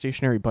to like a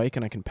stationary bike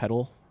and I can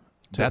pedal?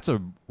 that's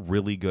a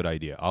really good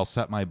idea. I'll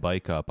set my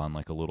bike up on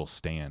like a little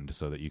stand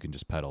so that you can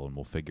just pedal, and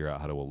we'll figure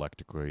out how to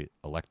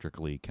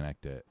electrically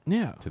connect it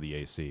Yeah. to the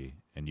AC,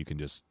 and you can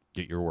just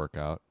get your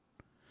workout.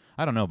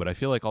 I don't know, but I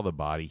feel like all the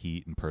body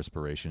heat and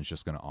perspiration is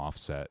just going to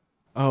offset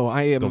Oh,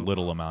 I am. the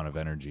little amount of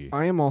energy.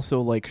 I am also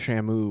like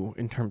Shamu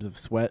in terms of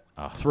sweat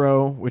Ugh.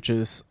 throw, which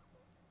is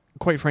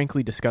quite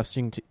frankly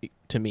disgusting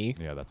to me.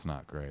 Yeah, that's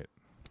not great.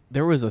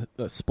 There was a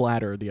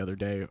splatter the other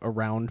day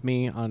around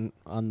me on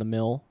the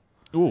mill,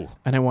 Ooh.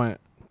 and I went,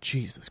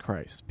 Jesus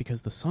Christ,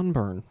 because the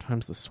sunburn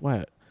times the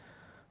sweat,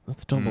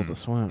 that's double the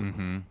sweat.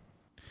 Mm-hmm.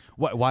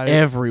 Why?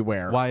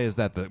 everywhere. Why is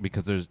that?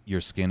 Because your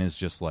skin is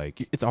just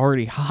like It's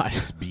already hot.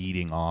 it's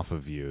beating off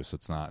of you, so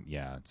it's not.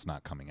 Yeah, it's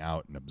not coming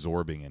out and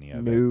absorbing any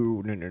of it.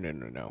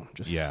 No.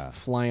 Just Yeah.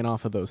 flying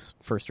off of those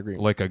first degree.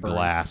 Like a burns.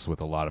 glass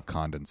with a lot of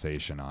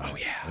condensation on it. Oh,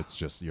 yeah. It's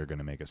just you're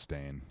gonna make a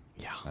stain.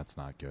 Yeah. That's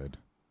not good.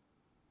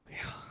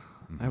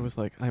 I was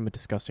like, I'm a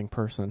disgusting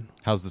person.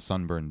 How's the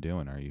sunburn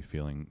doing? Are you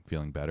feeling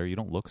better? You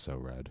don't look so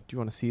red. Do you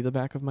want to see the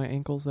back of my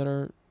ankles that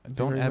are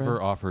Don't very ever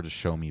red? offer to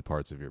show me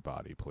parts of your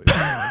body, please.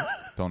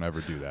 Don't ever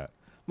do that.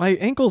 My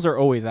ankles are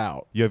always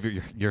out. You have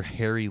your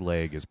hairy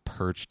leg is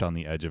perched on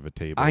the edge of a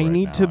table. I right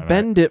need now, to and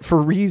bend it for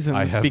I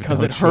reasons have because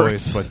no it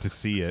hurts. choice but to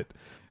see it,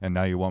 and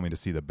now you want me to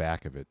see the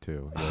back of it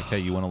too. You're like, hey,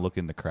 you want to look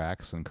in the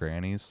cracks and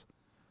crannies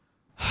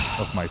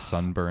of my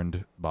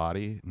sunburned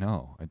body?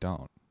 No, I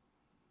don't.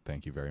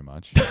 Thank you very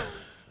much.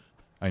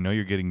 I know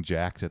you're getting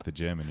jacked at the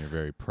gym and you're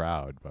very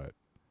proud, but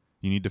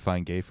you need to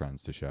find gay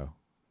friends to show.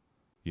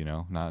 You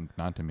know,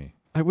 not to me.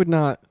 I would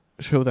not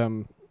show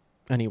them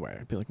anyway.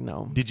 I'd be like,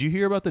 no. Did you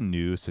hear about the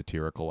new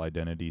satirical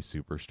identity,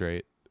 super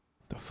straight?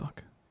 The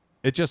fuck?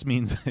 It just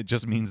means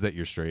that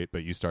you're straight,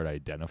 but you start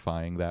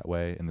identifying that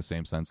way in the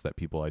same sense that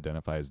people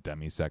identify as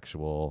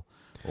demisexual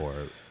or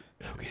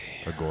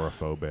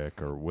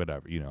agoraphobic or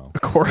whatever, you know.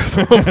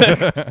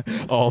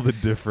 Agoraphobic. all the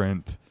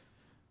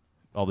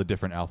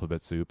different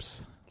alphabet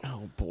soups.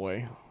 Oh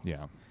boy.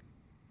 Yeah.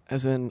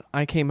 As in,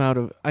 I came out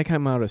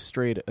as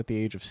straight at the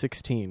age of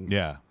 16.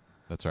 Yeah.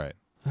 That's right.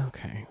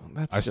 Okay,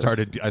 that's.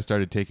 I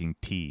started taking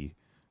tea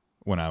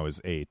when I was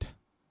 8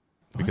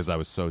 because I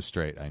was so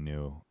straight. I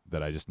knew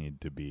that I just needed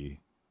to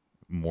be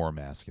more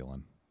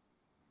masculine.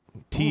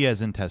 T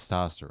as in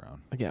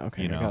testosterone. Yeah.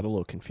 Okay. You know? I got a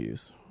little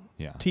confused.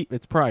 Yeah. T.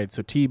 It's pride.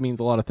 So T means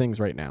a lot of things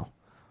right now.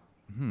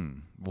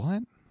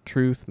 What?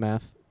 Truth,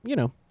 math. You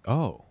know.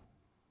 Oh.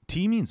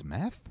 T means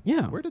meth?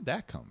 Yeah. Where did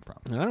that come from?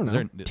 I don't Is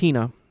know. there-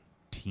 Tina.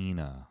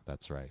 Tina.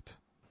 That's right.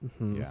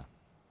 Mhm. Yeah.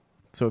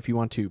 So if you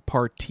want to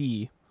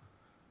party,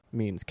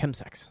 means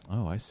chemsex.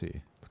 Oh, I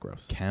see. It's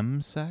gross.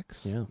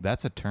 Chemsex? Yeah.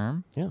 That's a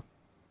term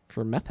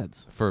For meth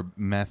heads. for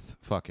meth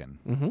fucking.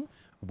 Mm-hmm.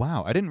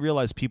 Wow, I didn't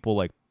realize people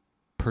like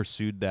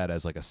pursued that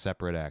as like a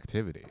separate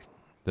activity.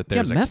 That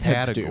there's a meth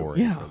heads do. category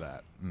Yeah. for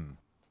that.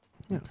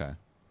 Yeah. Okay.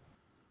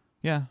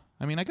 Yeah,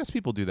 I mean, I guess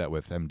people do that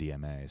with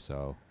MDMA.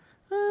 So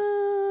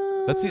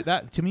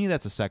that to me,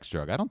 that's a sex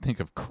drug. I don't think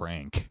of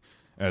crank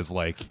as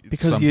like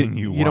Because something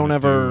you wanna don't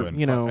ever, do and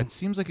you know- It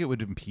seems like it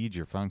would impede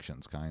your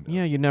functions, kind of.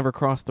 Yeah, you never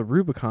cross the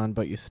Rubicon,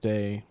 but you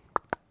stay.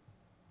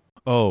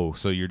 Oh,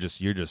 so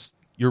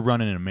you're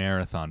running a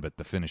marathon, but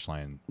the finish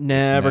line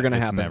Never gonna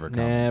it's happen. Never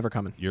coming. Never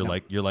coming. You're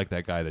No. like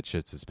that guy that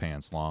shits his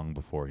pants long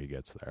before he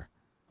gets there.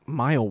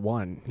 Mile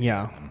 1.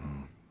 Yeah.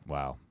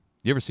 Wow.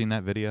 You ever seen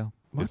that video?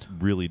 What? It's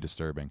really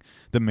disturbing.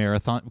 The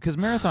marathon, because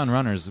marathon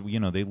runners, you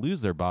know, they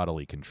lose their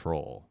bodily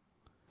control.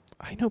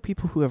 I know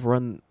people who have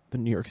run the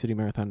New York City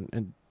Marathon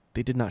and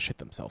they did not shit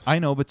themselves. I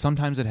know, but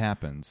sometimes it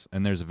happens.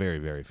 And there's a very,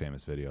 very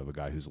famous video of a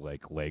guy whose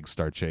like legs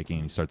start shaking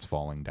and he starts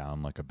falling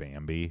down like a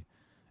Bambi,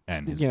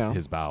 and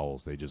his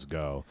bowels, they just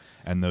go.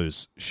 And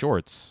those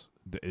shorts,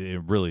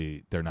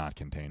 they're not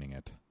containing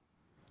it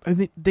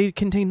And they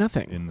contain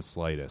nothing. in the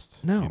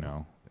slightest. No. You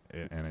know,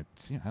 and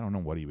it's I don't know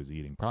what he was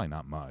eating. Probably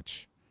not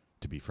much,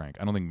 to be frank.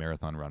 I don't think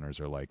marathon runners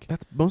are like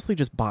That's mostly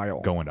just bile.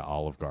 going to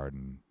Olive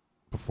Garden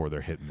before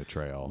they're hitting the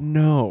trail.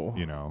 No.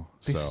 You know,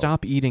 They so,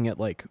 stop eating at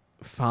like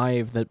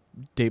 5 the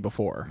day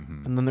before,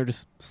 Mhm. and then they're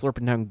just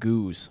slurping down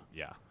goos.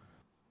 Yeah,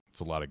 it's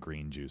a lot of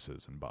green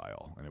juices and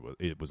bile, and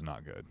it was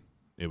not good.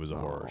 It was a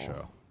horror Oh.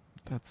 show.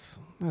 That's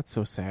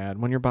so sad.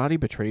 When your body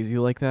betrays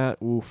you like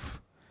that,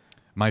 oof.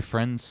 My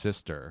friend's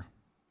sister,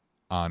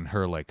 on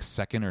her like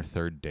second or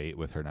third date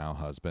with her now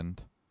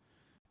husband,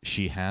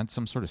 she had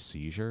some sort of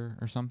seizure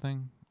or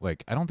something.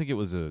 Like, I don't think it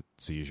was a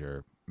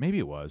seizure. Maybe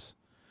it was.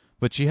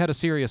 But she had a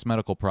serious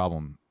medical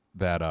problem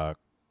that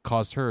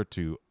caused her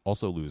to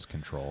also lose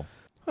control.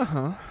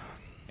 Uh-huh.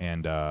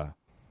 And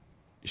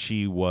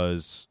she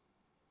was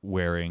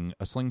wearing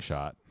a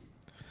slingshot,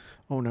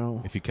 Oh,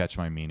 no. if you catch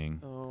my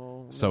meaning.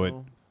 Oh, So it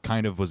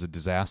kind of was a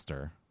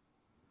disaster.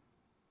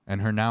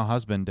 And her now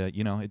husband, it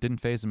didn't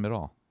faze him at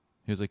all.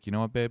 He was like, you know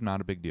what, babe? Not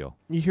a big deal.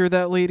 You hear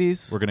that,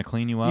 ladies? We're going to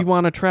clean you up. You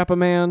want to trap a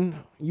man?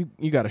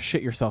 You got to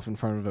shit yourself in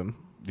front of him.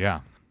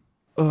 Yeah.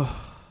 Ugh.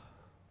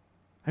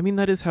 I mean,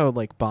 that is how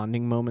like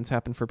bonding moments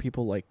happen for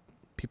people. Like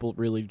people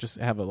really just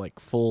have a like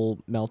full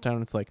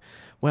meltdown. It's like,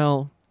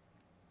 well,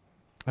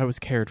 I was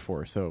cared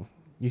for, so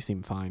you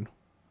seem fine.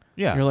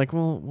 Yeah. You're like,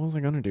 well, what was I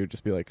gonna do?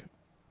 Just be like,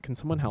 can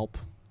someone help?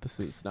 This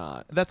is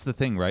not. That's the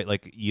thing, right?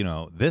 Like,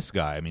 this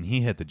guy, I mean,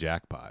 he hit the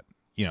jackpot.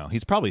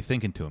 He's probably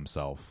thinking to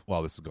himself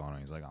while this is going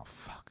on, he's like, oh,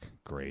 fuck,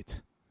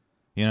 great.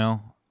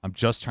 I'm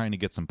just trying to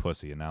get some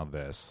pussy, and now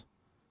this.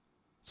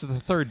 So the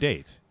third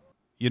date,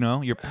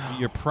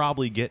 you're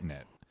probably getting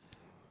it.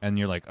 And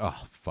you're like, oh,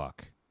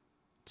 fuck.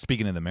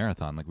 Speaking of the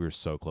marathon, like we were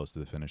so close to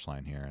the finish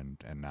line here,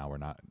 and now we're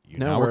not.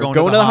 Now we're going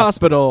to the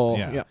hospital.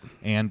 Yeah. Yeah.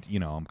 And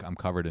I'm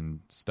covered in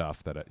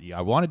stuff that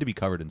I wanted to be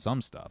covered in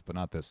some stuff, but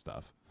not this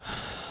stuff.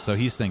 So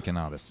he's thinking,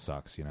 oh, this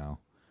sucks,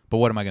 But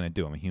what am I going to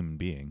do? I'm a human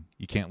being.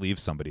 You can't leave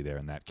somebody there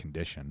in that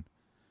condition.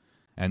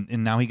 And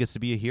now he gets to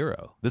be a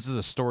hero. This is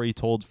a story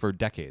told for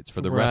decades,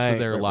 for the rest of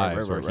their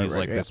lives, where he's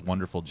like this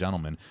wonderful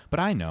gentleman. But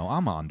I know,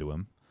 I'm onto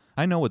him.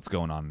 I know what's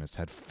going on in his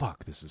head.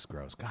 Fuck, this is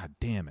gross. God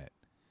damn it.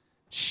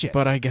 Shit.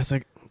 But I guess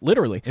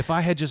literally. If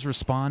I had just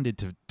responded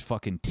to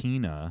fucking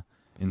Tina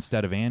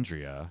instead of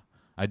Andrea,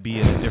 I'd be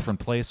in a different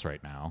place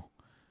right now.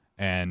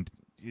 And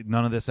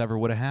none of this ever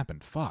would have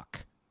happened.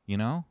 Fuck. You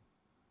know?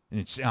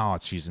 And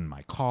she's in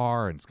my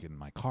car, and it's getting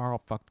my car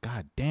all fucked.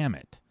 God damn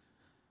it.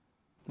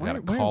 I got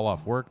to call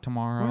off work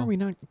tomorrow. Why are we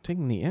not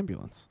taking the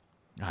ambulance?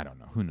 I don't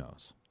know. Who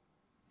knows?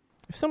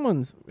 If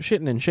someone's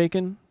shitting and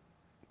shaking,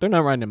 they're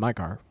not riding in my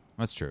car.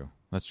 That's true.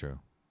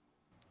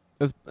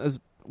 As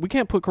we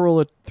can't put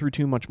Corolla through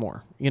too much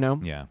more, you know?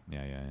 Yeah.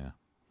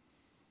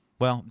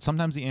 Well,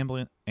 sometimes the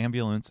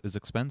ambulance is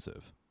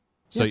expensive.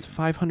 So it's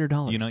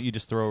 $500. You know, you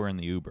just throw her in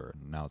the Uber,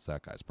 and now it's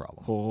that guy's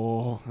problem.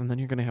 Oh, and then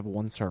you're going to have a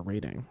 1-star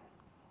rating.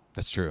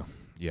 That's true.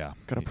 Yeah.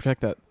 Got to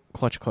protect that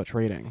clutch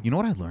rating. You know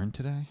what I learned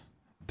today?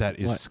 That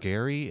is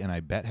scary, and I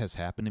bet has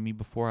happened to me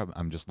before.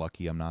 I'm just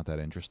lucky I'm not that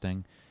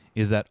interesting.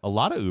 Is that a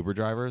lot of Uber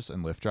drivers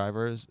and Lyft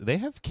drivers, they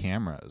have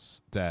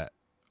cameras that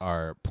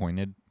are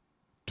pointed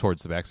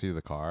towards the backseat of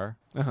the car.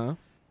 Uh-huh.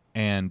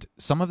 And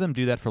some of them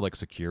do that for like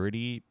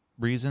security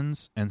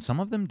reasons, and some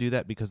of them do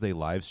that because they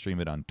live stream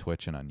it on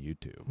Twitch and on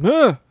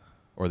YouTube.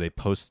 Or they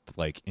post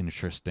like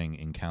interesting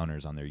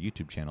encounters on their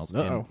YouTube channels.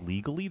 And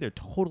legally, they're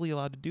totally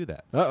allowed to do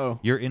that.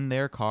 You're in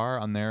their car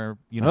on their,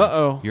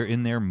 you're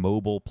in their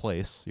mobile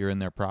place. You're in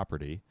their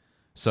property.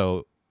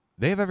 So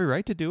they have every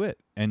right to do it,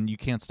 and you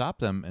can't stop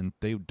them, and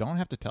they don't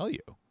have to tell you.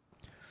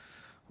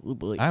 Ooh,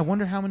 boy. I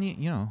wonder how many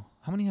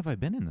have I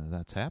been in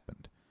that's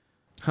happened?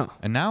 Huh.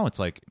 And now it's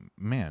like,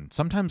 man,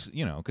 sometimes,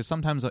 because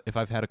sometimes if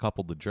I've had a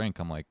couple to drink,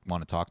 I'm like,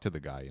 want to talk to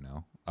the guy,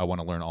 I want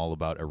to learn all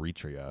about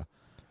Eritrea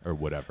or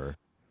whatever.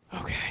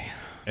 Okay.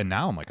 And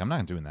now I'm like, I'm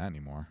not doing that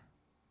anymore.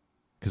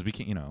 Because we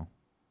can't,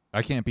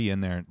 I can't be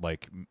in there,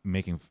 like,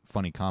 making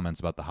funny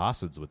comments about the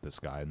Hasids with this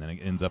guy, and then it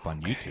ends up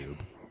on YouTube.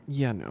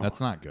 Yeah, no. That's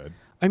not good.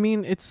 I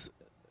mean, it's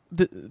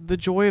the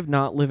joy of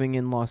not living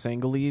in Los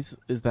Angeles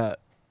is that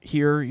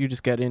here you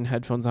just get in,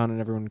 headphones on,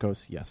 and everyone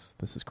goes, yes,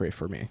 this is great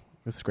for me.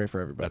 This is great for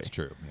everybody. That's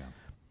true, yeah.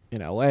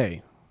 In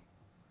L.A.,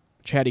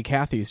 Chatty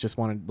Cathy's just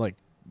want to, like,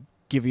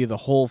 give you the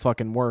whole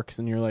fucking works,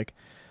 and you're like,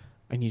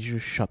 I need you to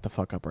shut the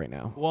fuck up right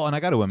now. Well, and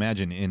I got to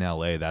imagine in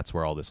L.A. that's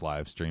where all this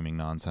live streaming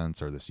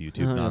nonsense or this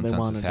YouTube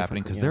nonsense is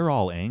happening, because they're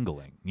all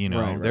angling.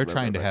 They're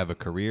trying to have a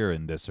career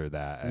in this or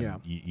that,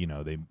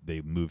 and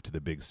they move to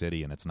the big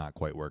city, and it's not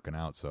quite working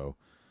out. So,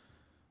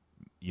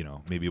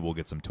 maybe we'll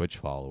get some Twitch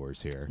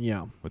followers here.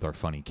 Yeah, with our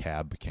funny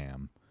cab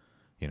cam,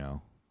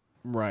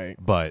 Right.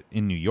 But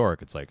in New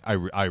York, it's like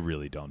I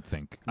really don't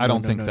think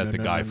the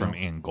guy from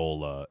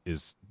Angola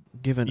is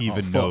even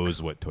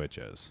knows what Twitch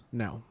is.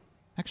 No.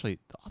 Actually,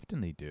 often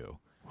they do.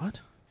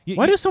 What?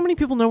 Why do so many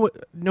people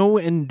know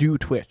and do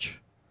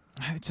Twitch?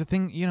 It's a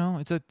thing,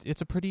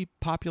 it's a pretty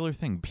popular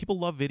thing. People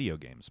love video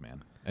games,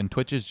 man. And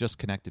Twitch is just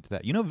connected to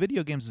that.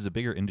 Video games is a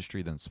bigger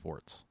industry than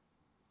sports.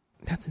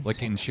 That's insane.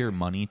 Like in sheer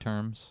money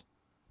terms,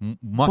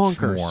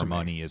 much more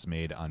money is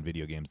made on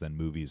video games than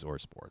movies or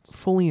sports.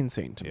 Fully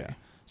insane to me.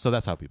 So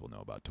that's how people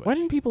know about Twitch. Why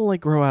didn't people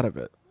grow out of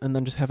it and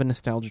then just have a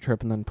nostalgia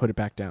trip and then put it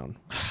back down?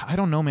 I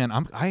don't know, man.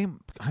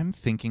 I'm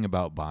thinking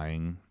about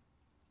buying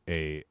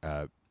a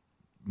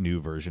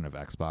new version of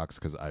Xbox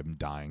because I'm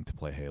dying to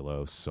play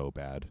Halo so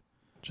bad.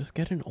 Just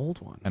get an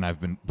old one.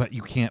 And but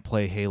you can't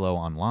play Halo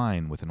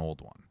online with an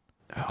old one.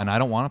 Oh. And I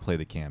don't want to play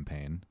the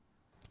campaign.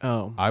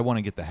 Oh. I want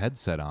to get the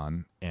headset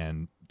on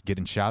and get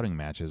in shouting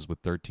matches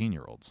with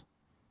 13-year-olds.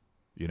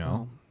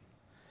 Oh.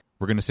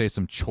 We're going to say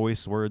some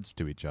choice words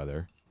to each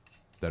other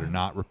that are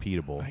not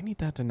repeatable. I need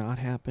that to not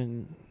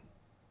happen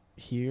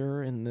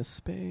here in this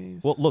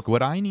space. Well, look,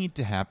 what I need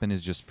to happen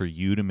is just for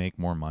you to make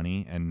more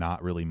money and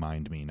not really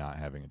mind me not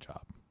having a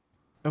job.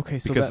 Okay,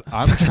 so because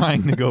I'm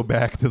trying to go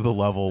back to the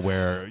level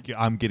where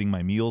I'm getting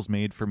my meals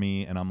made for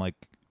me, and I'm like,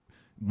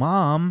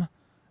 Mom,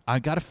 I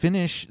got to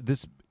finish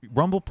this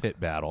Rumble Pit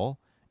battle,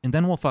 and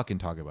then we'll fucking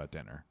talk about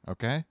dinner,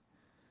 okay?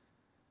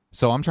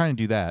 So I'm trying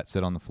to do that,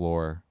 sit on the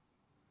floor,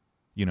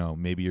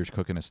 maybe you're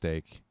cooking a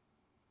steak,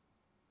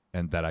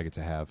 and that I get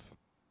to have,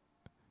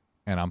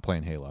 and I'm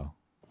playing Halo.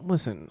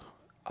 Listen,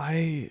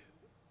 I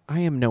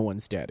am no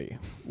one's daddy.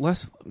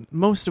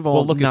 Most of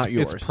all, not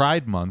yours. It's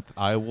Pride Month.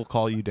 I will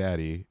call you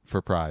daddy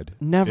for Pride.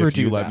 Never if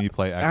do you that. Let me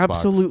play Xbox.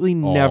 Absolutely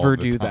never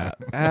do time.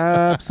 that.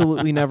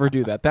 Absolutely never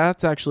do that.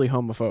 That's actually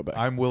homophobic.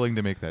 I'm willing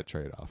to make that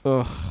trade-off.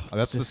 Ugh,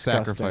 that's disgusting. The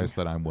sacrifice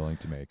that I'm willing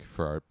to make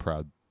for our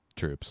proud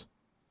troops.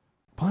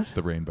 What?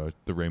 The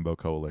Rainbow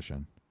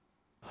Coalition.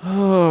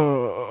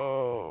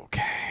 Oh,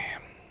 okay.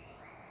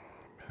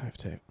 I have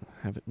to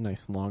have a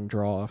nice long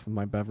draw off of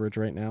my beverage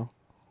right now.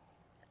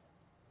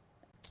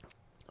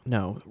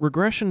 No,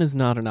 regression is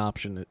not an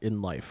option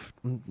in life.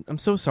 I'm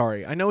so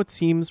sorry. I know it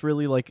seems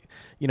really like,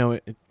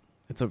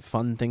 it's a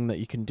fun thing that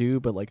you can do,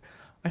 but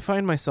I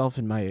find myself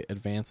in my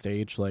advanced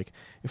age, like,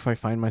 if I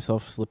find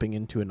myself slipping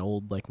into an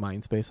old, like,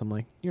 mind space, I'm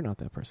like, you're not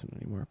that person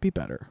anymore. Be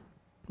better.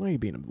 Why are you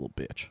being a little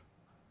bitch?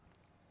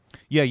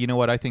 Yeah, you know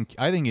what? I think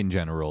in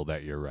general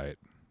that you're right.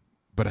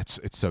 But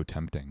it's so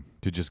tempting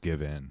to just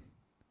give in.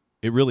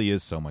 It really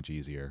is so much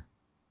easier.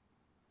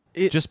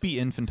 Just be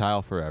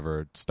infantile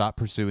forever. Stop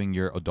pursuing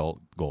your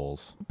adult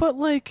goals. But,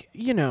 like,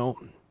 you know,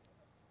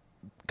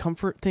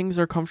 things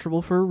are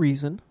comfortable for a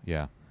reason.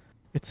 Yeah.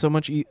 It's so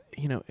much,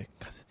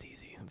 because it's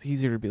easy. It's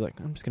easier to be like,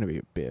 I'm just going to be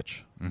a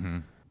bitch. Mm-hmm.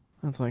 And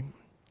it's like,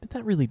 did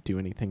that really do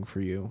anything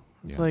for you?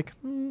 It's like,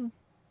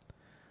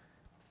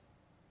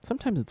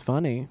 sometimes it's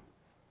funny,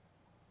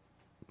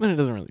 but it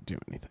doesn't really do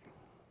anything.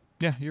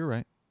 Yeah, you're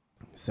right.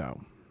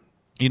 So.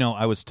 When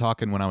I was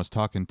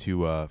talking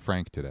to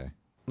Frank today,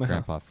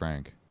 Grandpa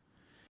Frank.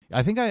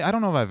 I think I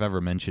don't know if I've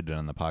ever mentioned it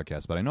on the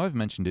podcast, but I know I've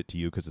mentioned it to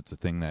you because it's a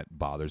thing that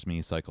bothers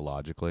me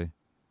psychologically.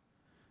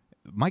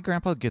 My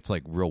grandpa gets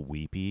like real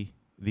weepy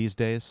these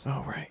days.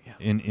 Oh, right. Yeah.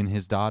 In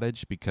his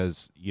dotage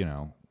because,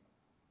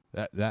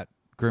 that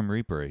Grim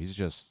Reaper, he's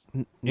just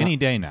any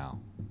day now,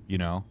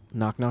 Knock,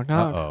 knock,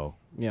 knock. Uh-oh.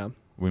 Yeah.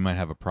 We might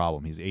have a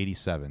problem. He's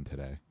 87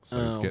 today,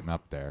 so he's getting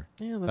up there.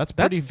 Yeah, that's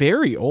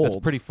very old. That's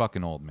pretty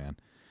fucking old, man.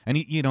 And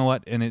you know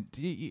what? And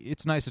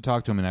it's nice to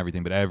talk to him and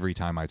everything, but every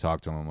time I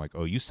talk to him, I'm like,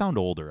 oh, you sound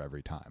older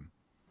every time.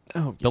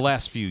 Oh, yeah. The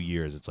last few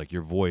years, it's like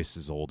your voice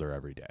is older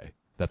every day.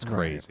 That's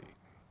crazy. Right.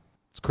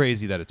 It's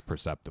crazy that it's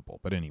perceptible.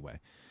 But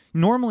anyway,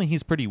 normally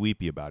he's pretty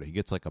weepy about it. He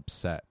gets like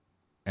upset.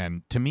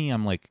 And to me,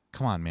 I'm like,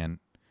 come on, man.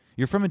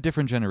 You're from a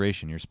different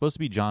generation. You're supposed to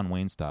be John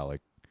Wayne style.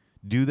 Like,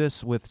 do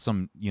this with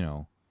some,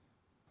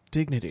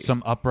 dignity.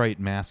 Some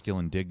upright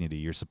masculine dignity.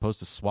 You're supposed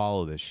to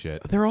swallow this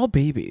shit. They're all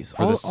babies.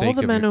 All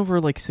the men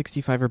over like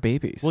 65 are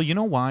babies. Well, you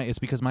know why? It's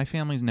because my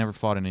family's never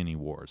fought in any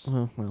wars.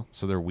 Well.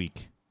 So they're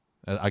weak.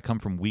 I come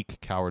from weak,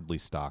 cowardly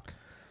stock.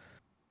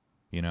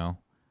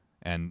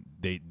 And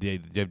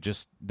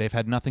they've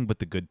had nothing but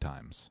the good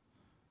times.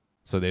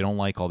 So they don't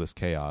like all this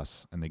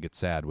chaos, and they get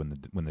sad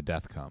when the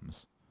death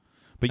comes.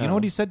 But you know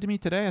what he said to me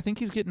today? I think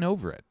he's getting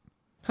over it.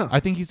 Huh. I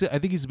think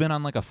he's been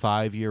on like a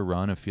 5-year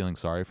run of feeling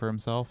sorry for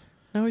himself.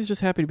 No, he's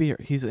just happy to be here.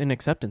 He's in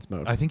acceptance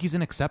mode. I think he's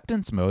in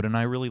acceptance mode, and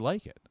I really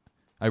like it.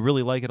 I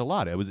really like it a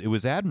lot. It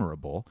was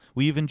admirable.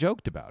 We even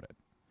joked about it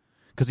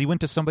because he went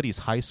to somebody's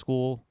high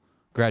school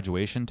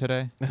graduation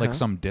today, like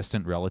some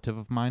distant relative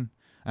of mine.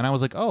 And I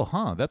was like,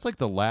 oh, that's like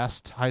the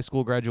last high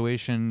school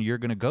graduation you're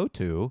going to go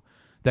to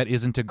that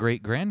isn't a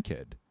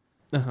great-grandkid.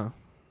 Uh-huh.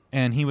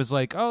 And he was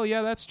like, oh,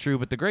 yeah, that's true.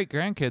 But the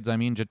great-grandkids, I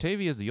mean,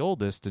 Jatavia's the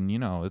oldest, and,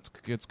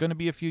 it's going to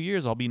be a few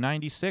years. I'll be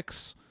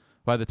 96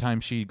 by the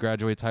time she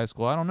graduates high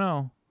school. I don't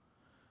know.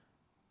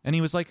 And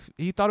he was like,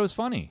 he thought it was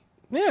funny.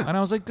 Yeah. And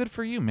I was like, good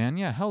for you, man.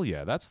 Yeah, hell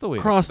yeah. That's the way.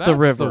 Cross the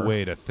river. That's the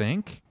way to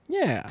think.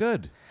 Yeah.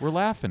 Good. We're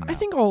laughing now. I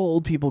think all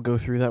old people go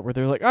through that where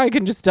they're like, I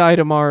can just die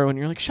tomorrow. And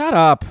you're like, shut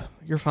up.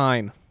 You're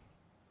fine.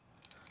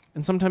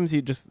 And sometimes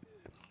you just,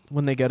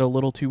 when they get a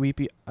little too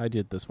weepy, I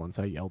did this once.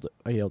 I yelled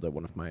at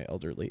one of my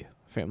elderly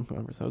family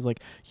members. I was like,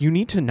 you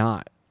need to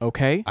not,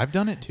 okay? I've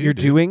done it too. You're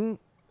doing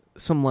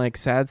some like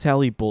sad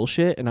Sally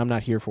bullshit, and I'm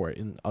not here for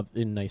it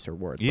in nicer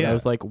words. Yeah. But I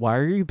was like, why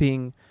are you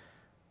being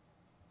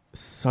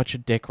such a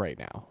dick right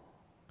now?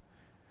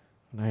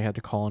 And I had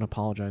to call and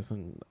apologize,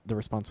 and the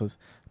response was,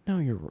 no,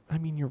 you're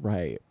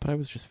right, but I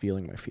was just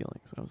feeling my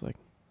feelings. I was like,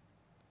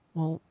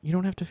 well, you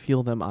don't have to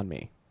feel them on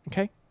me,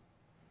 okay?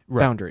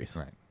 Right. Boundaries.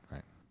 Right.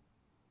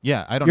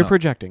 Yeah, I don't You're know.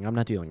 projecting. I'm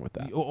not dealing with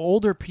that.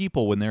 Older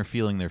people, when they're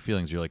feeling their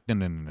feelings, you're like, no.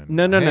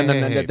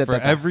 No. For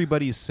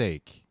everybody's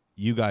sake,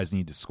 you guys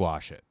need to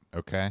squash it,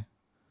 okay?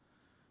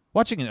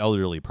 Watching an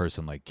elderly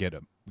person like get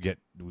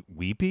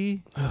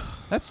weepy,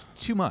 that's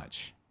too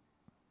much.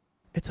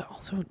 It's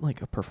also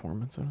like a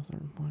performance at a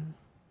certain point.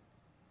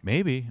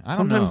 Maybe. I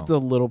don't know. Sometimes the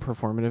little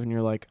performative, and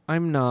you're like,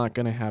 I'm not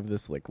going to have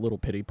this like little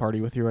pity party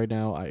with you right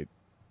now.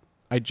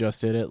 I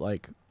just did it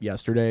like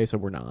yesterday, so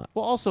we're not.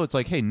 Well, also, it's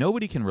like, hey,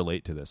 nobody can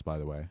relate to this, by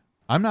the way.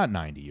 I'm not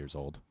 90 years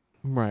old.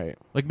 Right.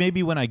 Like,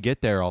 maybe when I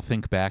get there, I'll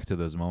think back to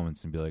those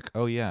moments and be like,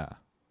 oh, yeah.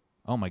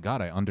 Oh, my God,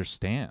 I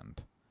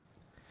understand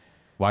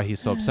why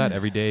he's so upset.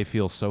 Every day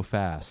feels so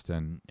fast,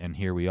 and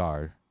here we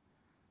are,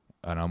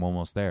 and I'm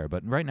almost there.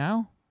 But right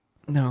now,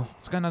 no.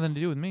 It's got nothing to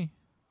do with me.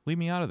 Leave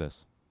me out of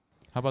this.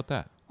 How about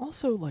that?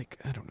 Also, like,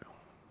 I don't know.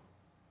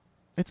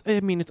 It's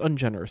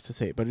ungenerous to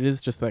say, but it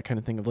is just that kind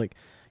of thing of like,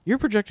 you're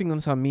projecting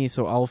this on me,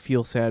 so I'll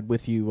feel sad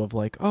with you of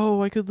like,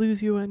 oh, I could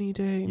lose you any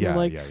day. And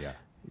Yeah.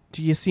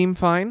 Do you seem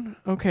fine?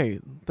 Okay,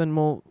 then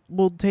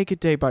we'll take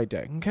it day by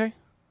day, okay?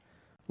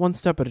 One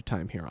step at a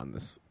time here on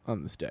this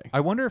day.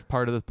 I wonder if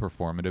part of the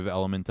performative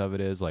element of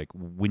it is like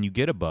when you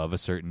get above a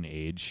certain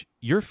age,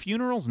 your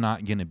funeral's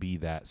not going to be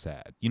that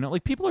sad.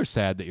 Like people are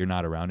sad that you're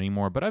not around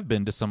anymore, but I've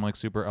been to some like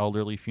super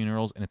elderly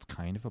funerals and it's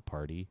kind of a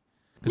party.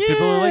 Because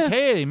people are like,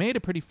 hey, they made it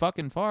pretty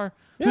fucking far.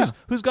 Yeah.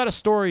 Who's got a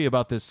story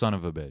about this son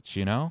of a bitch,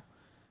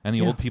 And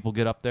the old people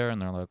get up there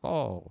and they're like,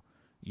 oh,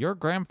 your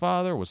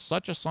grandfather was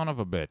such a son of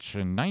a bitch.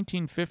 In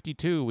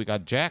 1952, we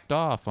got jacked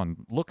off on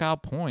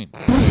Lookout Point.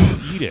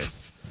 Eat it.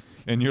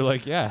 And you're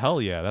like, yeah,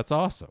 hell yeah, that's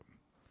awesome.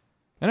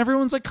 And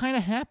everyone's like kind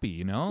of happy,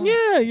 you know?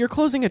 Yeah, you're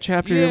closing a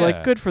chapter. You're like,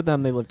 Yeah. good for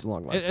them. They lived a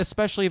long life.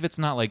 Especially if it's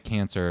not like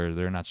cancer,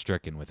 they're not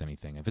stricken with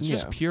anything. If it's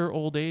just Yeah. pure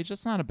old age,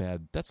 that's not a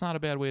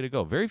bad way to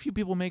go. Very few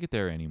people make it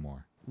there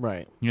anymore.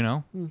 Right. You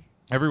know? Mm.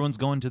 Everyone's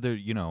going to their,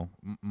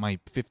 my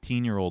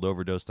 15-year-old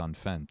overdosed on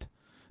Fent.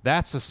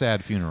 That's a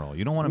sad funeral.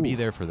 You don't want to be Ooh.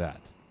 there for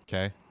that.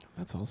 Okay?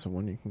 That's also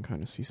one you can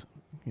kind of see,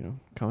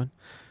 coming.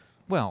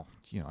 Well,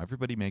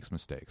 everybody makes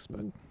mistakes,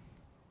 but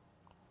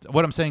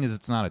what I'm saying is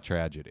it's not a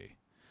tragedy.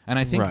 And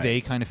I think Right.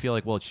 they kind of feel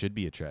like, well, it should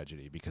be a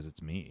tragedy because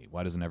it's me.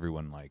 Why doesn't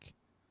everyone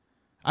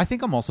I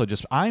think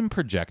I'm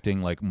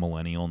projecting like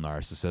millennial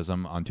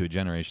narcissism onto a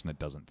generation that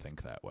doesn't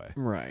think that way.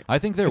 Right. I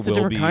think It's a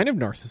different kind of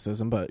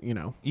narcissism, but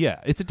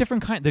Yeah, it's a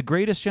different kind. The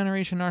greatest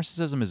generation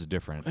narcissism is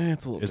different.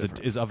 it's a little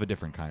different. Is of a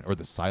different kind, or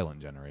the silent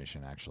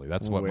generation. Actually,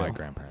 that's what my Well,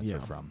 grandparents yeah.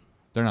 are from.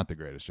 They're not the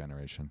greatest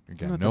generation.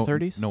 Again, Not no the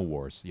 30s? no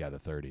wars. Yeah, the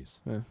 30s.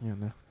 Yeah,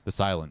 no. The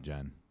silent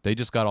gen. They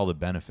just got all the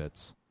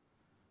benefits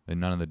and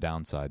none of the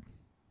downside.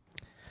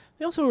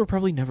 They also were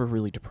probably never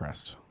really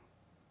depressed.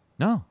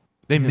 No,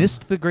 they Yeah.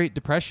 missed the Great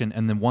Depression,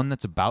 and the one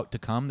that's about to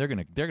come, they're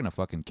gonna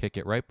fucking kick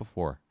it right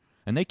before,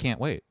 and they can't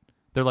wait.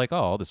 They're like, oh,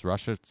 all this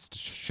Russia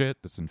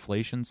shit, this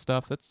inflation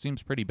stuff, that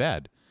seems pretty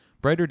bad.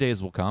 Brighter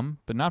days will come,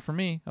 but not for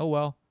me. Oh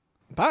well.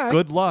 Bye.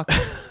 Good luck,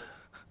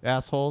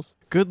 assholes.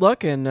 Good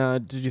luck. And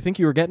did you think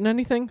you were getting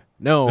anything?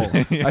 No,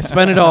 I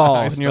spent it all.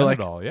 I And spent you're like,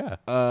 it all,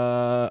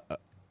 yeah.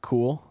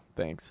 Cool.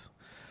 Thanks.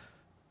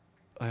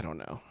 I don't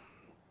know.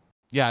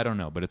 Yeah, I don't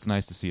know, but it's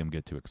nice to see him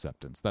get to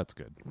acceptance. That's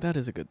good. That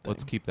is a good thing.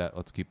 Let's keep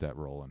that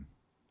rolling,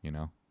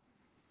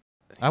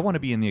 I want to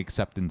be in the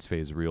acceptance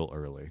phase real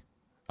early.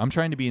 I'm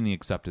trying to be in the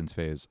acceptance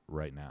phase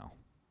right now.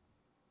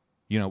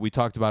 We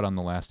talked about on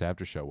the last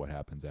after show what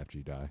happens after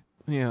you die,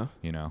 Yeah.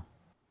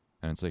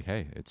 And it's like,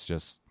 hey, it's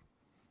just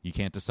you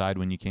can't decide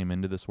when you came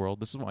into this world.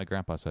 This is what my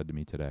grandpa said to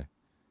me today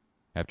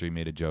after he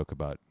made a joke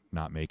about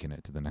not making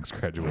it to the next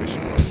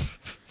graduation.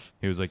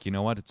 He was like, you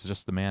know what? It's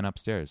just the man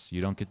upstairs.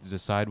 You don't get to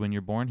decide when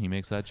you're born. He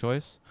makes that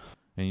choice.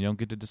 And you don't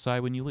get to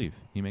decide when you leave.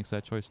 He makes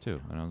that choice too.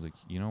 And I was like,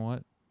 you know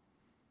what?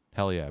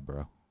 Hell yeah,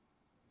 bro.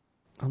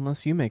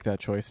 Unless you make that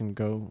choice and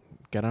go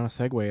get on a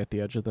Segway at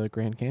the edge of the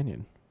Grand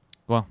Canyon.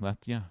 Well,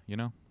 that's, And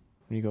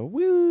you go,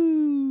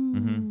 woo.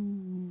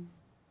 Mhm.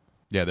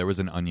 Yeah, there was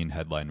an Onion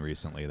headline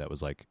recently that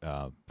was like,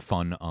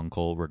 fun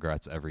uncle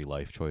regrets every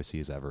life choice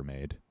he's ever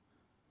made.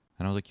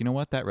 And I was like, you know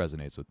what? That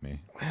resonates with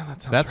me. Well,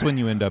 that sounds That's right. when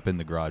you end up in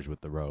the garage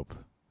with the rope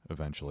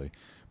eventually.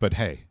 But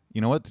hey,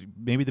 you know what?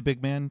 Maybe the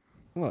big man.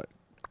 What?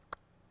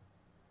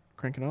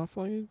 Crank it off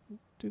while you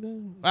do that?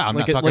 Well, I'm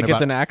like not talking it's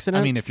about an accident?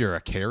 I mean, if you're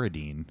a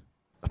Carradine,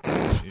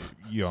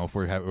 if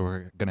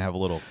we're gonna have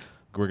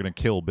we're gonna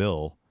kill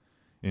Bill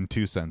in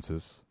two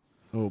senses,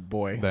 oh,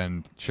 boy.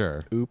 then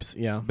sure. Oops,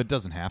 yeah. But it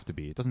doesn't have to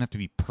be. It doesn't have to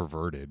be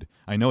perverted.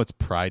 I know it's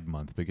Pride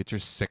Month, but get your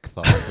sick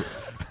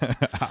thoughts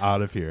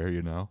out of here.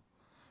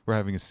 We're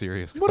having a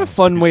serious. What a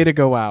fun way to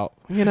go out,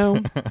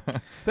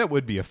 That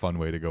would be a fun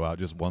way to go out.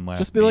 Just one last.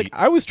 Just be like, beat.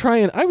 I was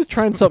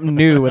trying something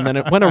new, and then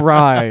it went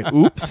awry.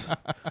 Oops.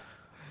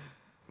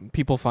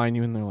 People find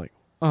you, and they're like,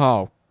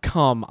 oh,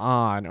 come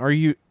on. Are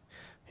you...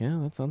 Yeah,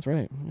 that sounds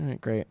right. All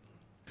right, great.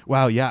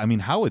 Wow, yeah. I mean,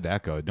 how would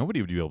that go? Nobody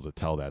would be able to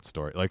tell that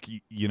story. Like,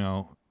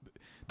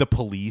 the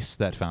police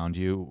that found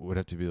you would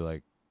have to be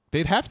like,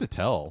 they'd have to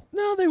tell.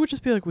 No, they would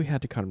just be like, we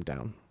had to cut him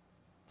down.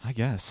 I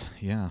guess,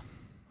 yeah.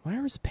 Why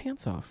are his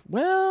pants off?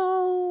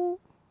 Well...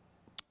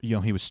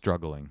 He was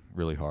struggling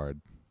really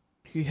hard.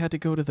 He had to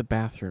go to the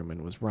bathroom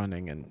and was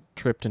running and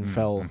tripped and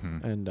fell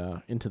mhm.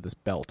 and into this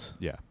belt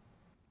Yeah.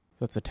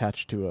 that's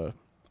attached to a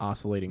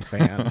oscillating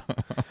fan.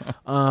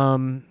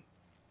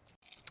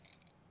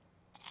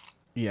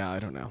 Yeah, I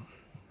don't know.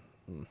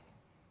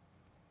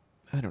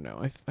 I don't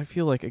know. I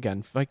feel like,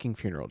 again, Viking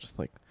funeral, just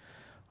like,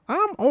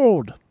 I'm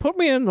old. Put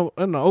me in the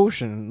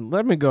ocean.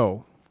 Let me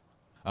go.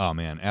 Oh,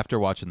 man. After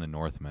watching The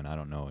Northman, I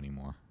don't know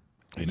anymore.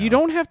 You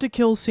don't have to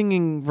kill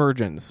singing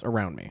virgins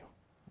around me.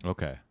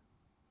 Okay.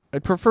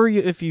 I'd prefer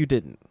you if you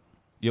didn't.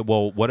 Yeah,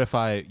 well, what if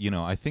I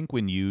think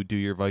when you do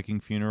your Viking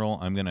funeral,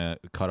 I'm going to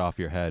cut off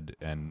your head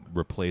and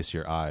replace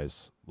your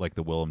eyes like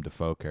the Willem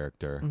Dafoe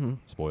character. Mm-hmm.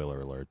 Spoiler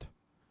alert.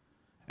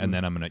 And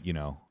then I'm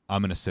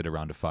going to sit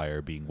around a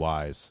fire being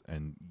wise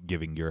and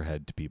giving your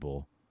head to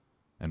people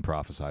and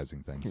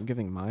prophesizing things. You're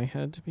giving my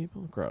head to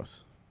people?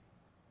 Gross.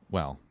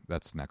 Well,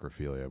 that's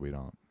necrophilia. We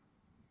don't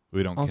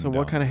Also, what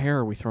condone kind of that. hair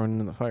are we throwing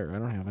in the fire? I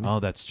don't have any. Oh,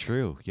 that's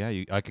true.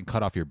 Yeah, I can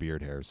cut off your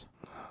beard hairs.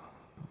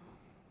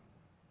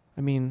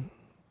 I mean,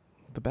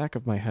 the back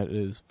of my head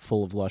is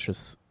full of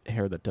luscious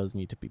hair that does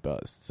need to be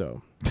buzzed,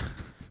 so...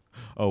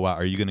 Oh, wow.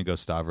 Are you going to go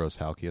Stavros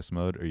Halkias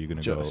mode? Or are you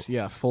going to go Just,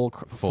 yeah, full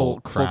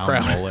full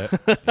crown. mullet?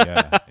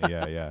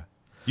 Yeah.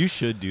 You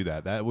should do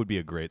that. That would be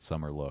a great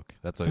summer look.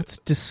 That's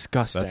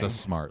disgusting. That's a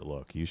smart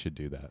look. You should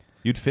do that.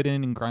 You'd fit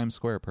in Grimes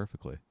Square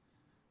perfectly.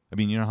 I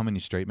mean, you know how many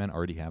straight men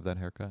already have that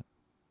haircut?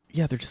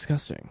 Yeah, they're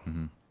disgusting.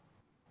 Mm-hmm.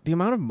 The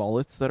amount of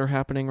mullets that are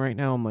happening right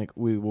now, I'm like,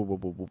 we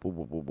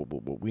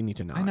need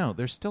to not. I know.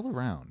 They're still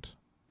around.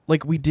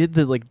 like we did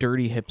the like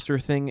dirty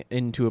hipster thing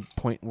into a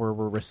point where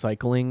we're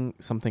recycling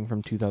something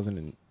from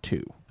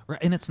 2002. Right,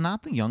 and it's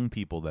not the young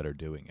people that are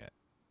doing it.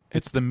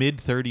 It's the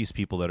mid-30s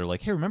people that are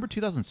like, hey, remember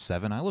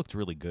 2007? I looked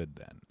really good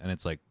then. And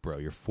it's like, bro,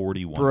 you're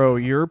 41. Bro,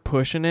 you're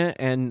pushing it,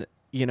 and,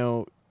 you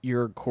know,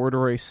 your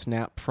corduroy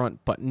snap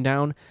front button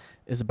down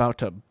is about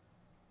to,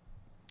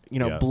 you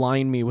know,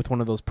 blind me with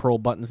one of those pearl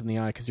buttons in the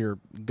eye because your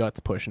gut's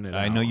pushing it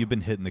I out. know you've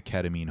been hitting the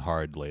ketamine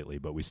hard lately,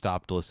 but we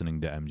stopped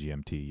listening to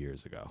MGMT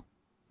years ago.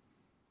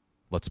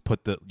 Let's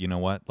put the, you know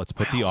what? Let's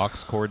put the aux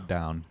cord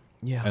down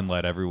and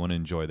let everyone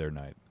enjoy their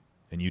night.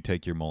 And you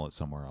take your mullet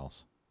somewhere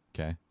else,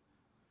 okay?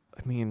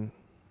 I mean,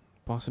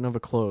 Bossa Nova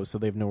closed, so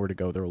they have nowhere to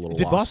go. They're a little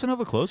Did lost. Bossa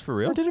Nova close for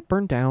real? Or did it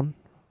burn down?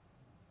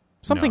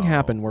 Something No.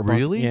 happened where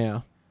Really?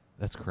 yeah.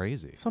 That's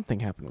crazy.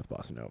 Something happened with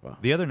Bossa Nova.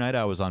 The other night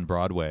I was on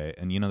Broadway,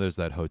 and you know there's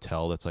that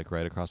hotel that's like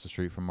right across the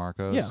street from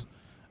Marco's? Yeah.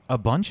 A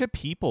bunch of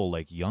people,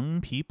 like young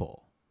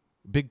people,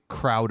 big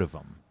crowd of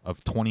them,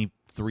 of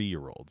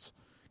 23-year-olds,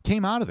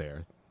 came out of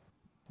there.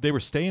 They were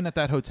staying at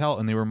that hotel,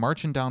 and they were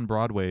marching down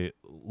Broadway,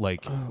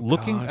 like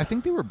looking. God. I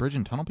think they were Bridge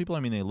and Tunnel people. I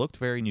mean, they looked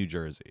very New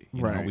Jersey.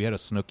 You know, Right. we had a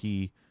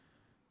Snooki,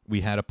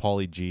 we had a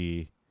Pauly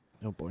G,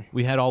 Oh boy.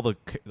 we had all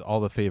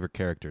the favorite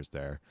characters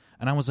there,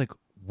 and I was like,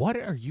 "What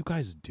are you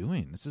guys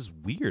doing? This is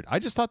weird." I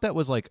just thought that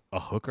was like a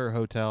hooker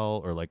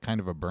hotel or like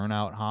kind of a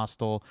burnout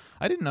hostel.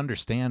 I didn't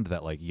understand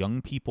that like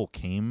young people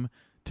came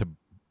to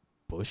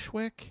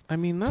Bushwick I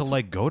mean, to that's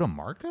like go to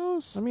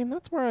Marco's.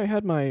 that's where I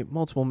had my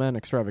multiple men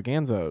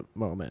extravaganza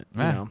moment.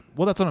 You know?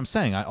 Well, that's what I'm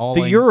saying. The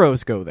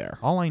Euros go there.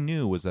 All I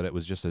knew was that it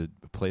was just a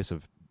place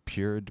of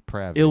pure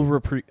depravity. Ill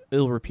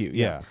repute.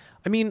 Yeah.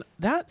 I mean,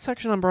 that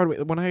section on Broadway,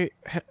 when I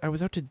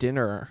was out to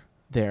dinner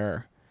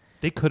there.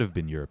 They could have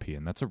been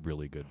European. That's a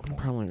really good point.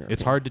 Probably It's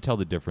European. hard to tell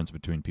the difference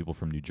between people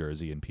from New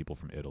Jersey and people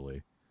from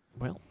Italy.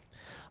 Well,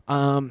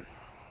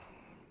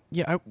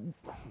 yeah,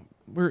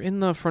 we're in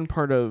the front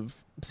part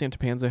of Santa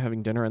Panza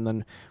having dinner, and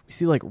then we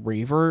see like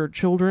raver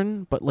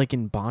children, but like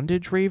in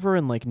bondage raver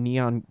and like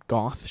neon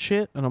goth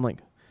shit, and I'm like,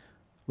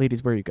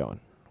 ladies, where are you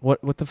going?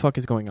 What the fuck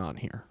is going on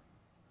here?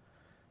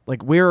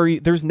 Like, where are you?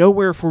 There's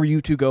nowhere for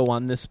you to go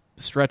on this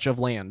stretch of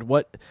land.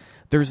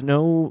 There's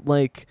no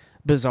like.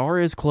 Bazaar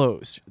is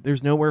closed.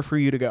 There's nowhere for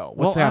you to go.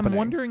 What's happening? I'm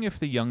wondering if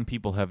the young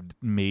people have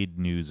made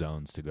new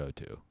zones to go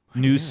to.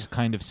 New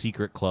kind of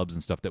secret clubs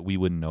and stuff that we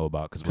wouldn't know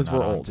about because we're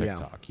not on old, yeah.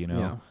 TikTok, you know?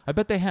 Yeah. I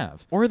bet they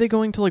have. Or are they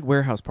going to like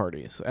warehouse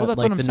parties at That's like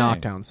what I'm the saying.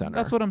 Knockdown Center?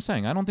 That's what I'm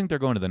saying. I don't think they're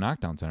going to the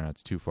Knockdown Center.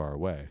 That's too far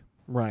away.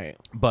 Right.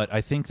 But I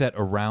think that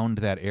around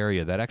that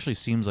area, that actually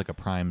seems like a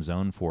prime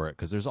zone for it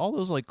because there's all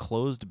those like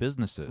closed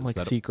businesses Like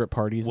that secret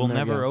parties. will in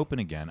there, never yeah. open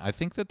again. I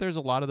think that there's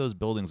a lot of those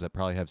buildings that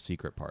probably have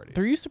secret parties.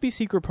 There used to be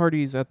secret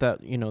parties at that,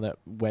 that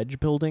Wedge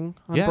building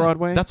on yeah,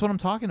 Broadway. That's what I'm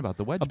talking about.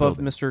 The Wedge above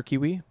building. Mr.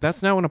 Kiwi.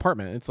 That's now an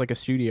apartment. It's like a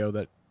studio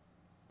that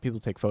people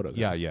take photos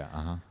Yeah, in. yeah,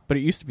 uh-huh. But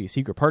it used to be a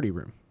secret party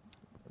room.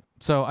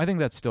 So I think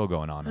that's still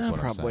going on is what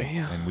probably, I'm saying.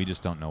 yeah. And we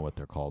just don't know what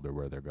they're called or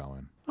where they're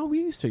going. Oh, we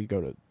used to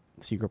go to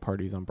secret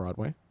parties on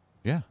Broadway.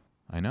 Yeah,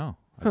 I know.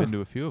 I've Huh. been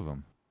to a few of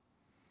them.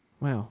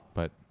 Wow.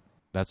 But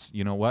that's,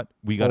 you know what?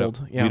 We got Old,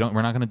 to yeah.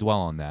 we're not going to dwell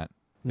on that.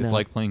 It's No.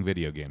 like playing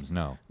video games.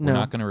 No. We're No.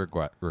 not going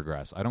to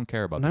regress. I don't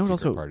care about And the I would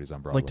secret also parties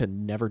on Broadway. like to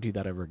never do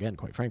that ever again,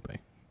 quite frankly.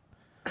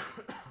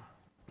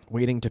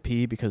 Waiting to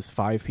pee because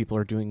 5 people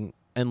are doing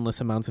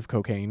endless amounts of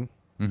cocaine.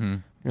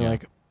 Mm-hmm. You're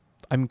like,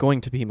 I'm going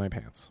to pee my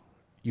pants.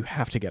 You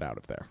have to get out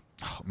of there.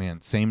 Oh,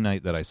 man, same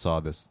night that I saw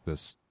this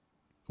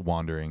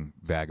wandering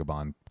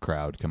vagabond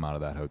crowd come out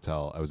of that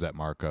hotel, I was at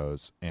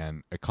Marco's,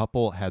 and a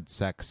couple had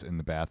sex in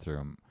the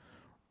bathroom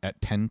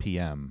at 10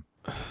 p.m.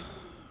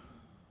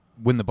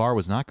 when the bar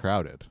was not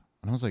crowded.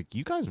 And I was like,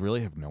 you guys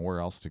really have nowhere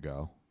else to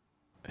go?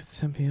 It's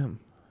 10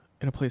 p.m.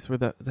 in a place where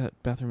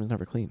that bathroom is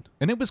never cleaned.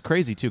 And it was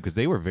crazy, too, because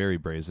they were very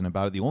brazen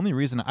about it. The only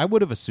reason I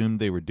would have assumed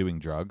they were doing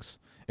drugs,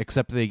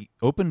 except they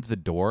opened the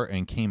door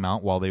and came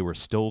out while they were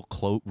still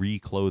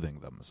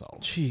reclothing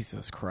themselves.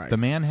 Jesus Christ. The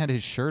man had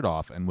his shirt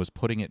off and was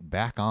putting it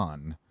back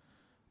on,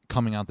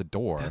 coming out the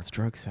door. That's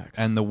drug sex.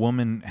 And the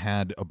woman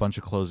had a bunch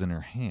of clothes in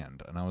her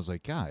hand. And I was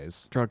like,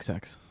 guys. Drug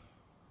sex.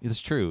 It's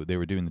true. They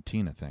were doing the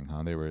Tina thing,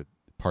 huh? They were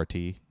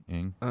partying.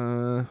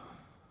 I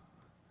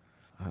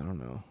don't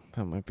know.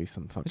 That might be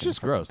some fucking... It's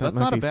just gross. That That's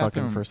might not a be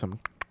fucking bathroom. for some...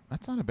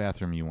 That's not a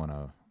bathroom you want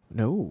to...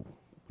 No.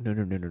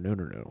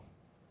 No.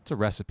 It's a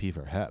recipe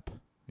for hep,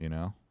 you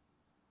know?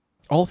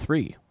 All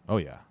 3. Oh,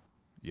 yeah.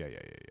 Yeah.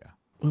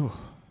 Ooh.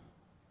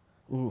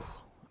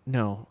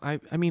 No. I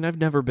mean, I've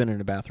never been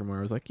in a bathroom where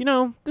I was like,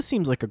 this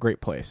seems like a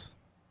great place.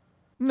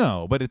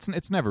 No, but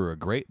it's never a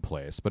great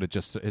place, but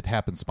it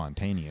happens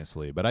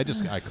spontaneously. But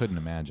I couldn't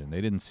imagine.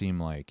 They didn't seem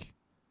like...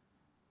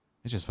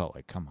 It just felt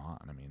like, come on.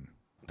 I mean...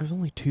 There's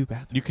only 2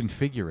 bathrooms. You can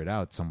figure it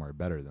out somewhere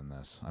better than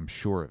this. I'm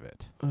sure of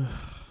it.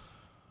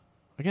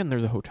 Again,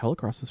 there's a hotel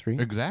across the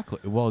street. Exactly.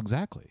 Well,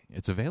 exactly.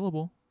 It's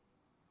available.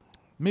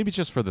 Maybe it's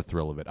just for the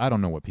thrill of it. I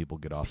don't know what people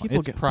get off on.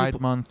 It's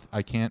Pride Month.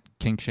 I can't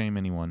kink shame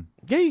anyone.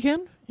 Yeah, you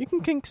can. You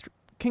can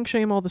kink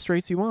shame all the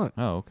straights you want.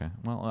 Oh, okay.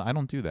 Well, I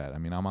don't do that. I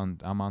mean, I'm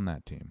on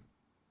that team.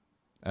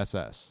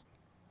 SS.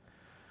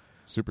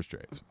 super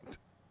straight.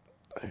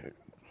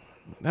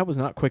 That was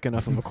not quick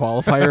enough of a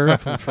qualifier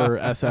for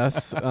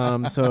SS.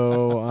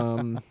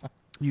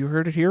 You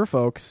heard it here,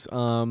 folks.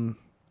 Well,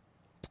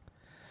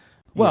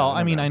 yeah,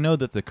 I mean, know. I know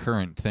that the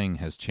current thing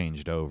has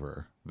changed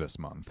over this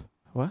month.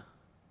 What?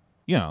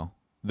 You know,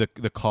 the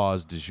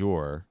cause du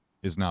jour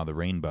is now the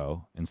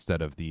rainbow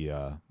instead of the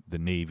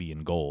navy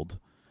and gold.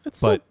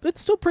 It's But-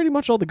 still pretty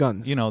much all the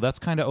guns. You know, that's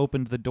kind of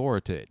opened the door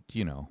to,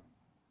 you know,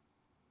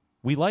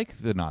 we like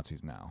the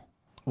Nazis now.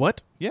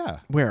 What? Yeah.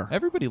 Where?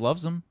 Everybody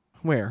loves them.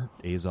 Where?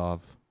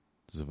 Azov,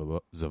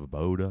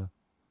 Zavoda,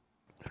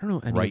 I don't know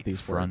any right of these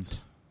front. words.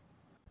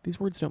 These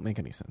words don't make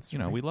any sense to You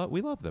know, me.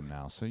 we love them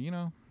now. So, you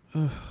know,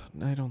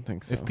 I don't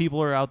think so. if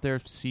people are out there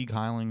Sieg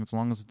Heiling, as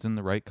long as it's in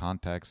the right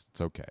context,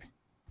 it's okay.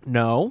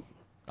 No.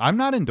 I'm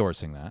not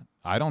endorsing that.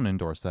 I don't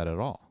endorse that at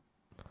all.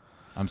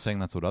 I'm saying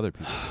that's what other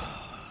people do.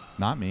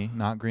 Not me,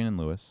 not Green and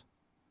Lewis.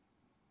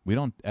 We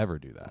don't ever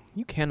do that.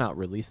 You cannot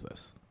release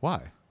this.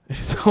 Why?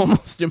 It's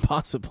almost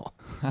impossible.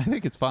 I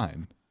think it's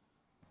fine.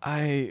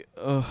 Do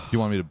Do you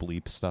want me to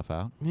bleep stuff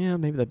out? yeah,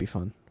 maybe that'd be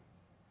fun.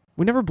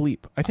 We never bleep.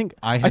 I think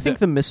I think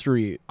the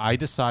mystery. I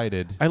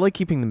decided I like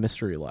keeping the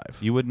mystery alive.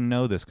 you wouldn't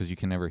know this because you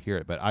can never hear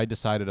it, but I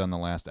decided on the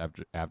last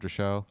after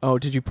show. Oh,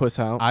 did you puss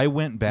out? I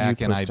went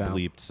back and I pushed out.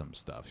 bleeped some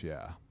stuff.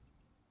 Yeah,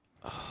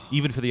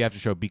 even for the after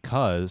show,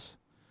 because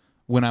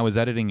when I was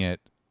editing it,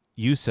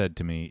 you said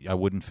to me I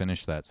wouldn't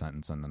finish that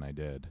sentence, and then I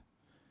did.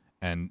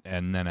 And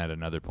then at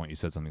another point you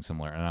said something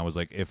similar, and I was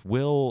like, if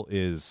Will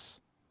is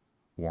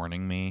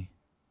warning me,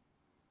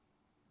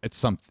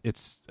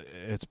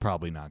 it's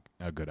probably not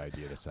a good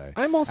idea to say.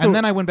 I'm also. And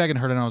then I went back and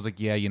heard it, and I was like,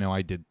 yeah, you know,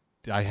 I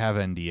have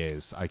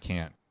NDAs. I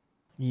can't.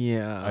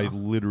 Yeah. I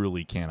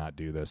literally cannot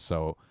do this.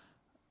 So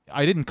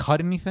I didn't cut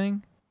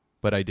anything,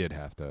 but I did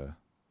have to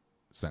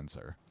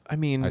censor. I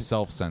mean, I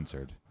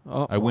self-censored.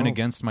 oh, I went wow.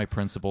 against my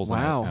principles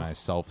Wow. and I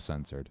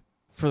self-censored.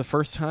 for the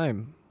first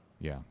time.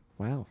 Yeah,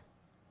 Wow.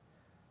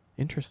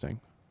 Interesting.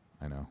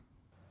 I know.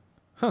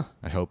 Huh.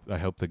 I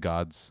hope the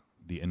gods,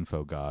 the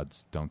info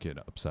gods, don't get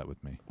upset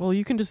with me. Well,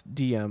 you can just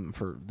DM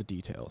for the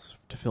details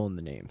to fill in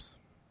the names.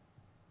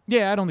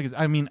 Yeah, I don't think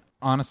I mean,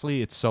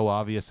 honestly, it's so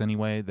obvious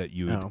anyway that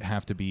you would Oh.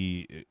 have to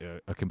be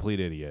a complete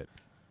idiot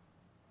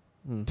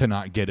Hmm. to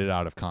not get it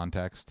out of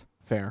context.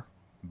 Fair.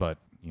 But,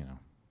 you know.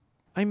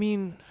 I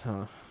mean,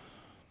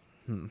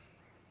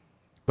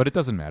 But it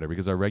doesn't matter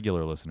because our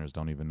regular listeners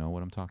don't even know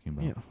what I'm talking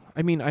about. yeah.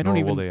 I mean, I Nor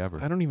don't will even. they ever.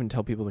 I don't even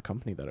tell people the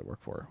company that I work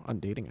for on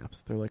dating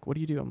apps. They're like, "What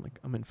do you do?" I'm like,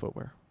 "I'm in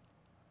footwear."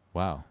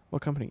 Wow.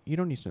 What company? You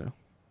don't need to know.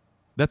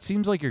 That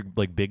seems like you're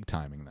like big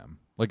timing them.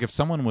 Like if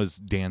someone was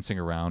dancing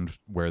around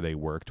where they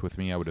worked with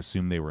me, I would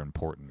assume they were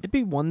important. It'd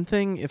be one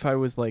thing if I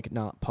was like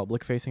not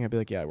public facing. I'd be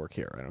like, "Yeah, I work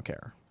here. I don't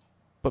care."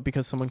 But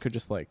because someone could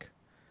just like,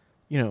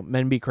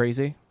 men be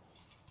crazy.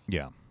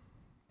 Yeah.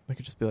 They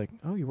could just be like,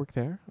 "Oh, you work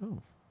there?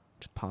 Oh,"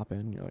 just pop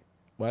in. You're like,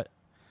 "What?"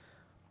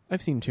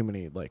 I've seen too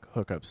many like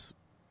hookups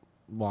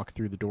walk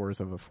through the doors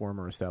of a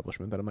former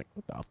establishment that I'm like,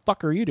 "What the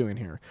fuck are you doing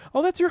here?"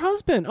 "Oh, that's your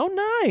husband. Oh,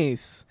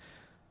 nice.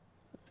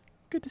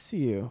 Good to see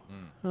you."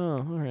 Oh,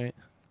 all right.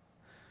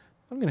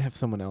 I'm gonna have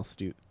someone else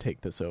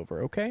take this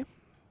over. Okay.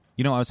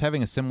 You know, I was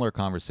having a similar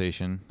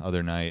conversation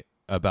other night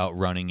about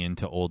running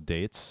into old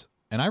dates,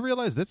 and I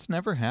realized that's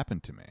never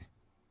happened to me.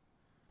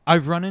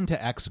 I've run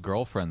into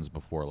ex-girlfriends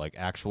before, like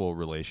actual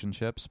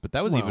relationships, but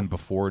that was Wow. even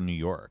before New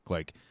York.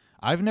 Like,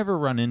 I've never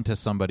run into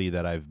somebody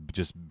that I've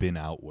just been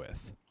out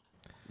with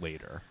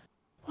later.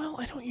 Well,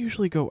 I don't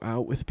usually go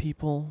out with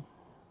people.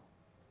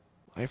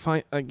 I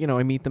find, I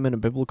meet them in a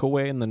biblical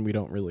way, and then we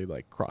don't really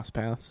like cross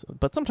paths.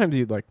 But sometimes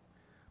you'd like,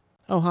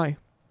 "Oh, hi,"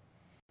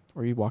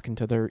 or you walk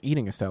into their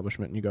eating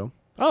establishment and you go,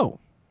 "Oh,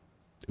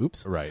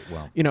 oops." Right,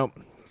 well, You know,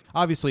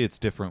 obviously it's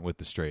different with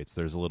the straights.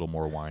 There's a little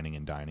more whining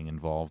and dining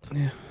involved.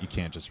 Yeah. You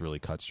can't just really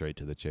cut straight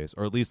to the chase.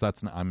 Or at least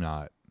I'm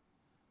not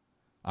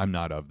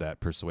of that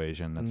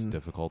persuasion. That's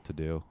difficult to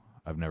do.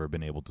 I've never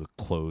been able to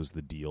close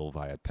the deal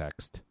via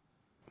text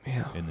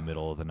yeah, in the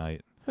middle of the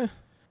night.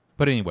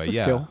 But anyway, It's a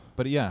yeah. skill.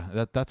 But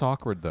yeah, that's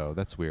awkward though.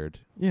 That's weird.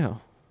 yeah,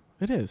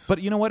 it is.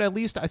 But you know what? At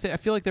least I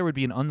feel like there would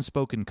be an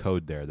unspoken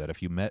code there that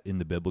if you met in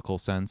the biblical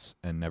sense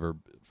and never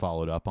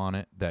followed up on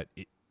it, that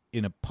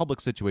in a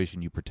public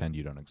situation you pretend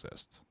you don't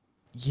exist.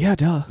 yeah,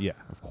 duh. Yeah,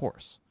 of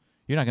course.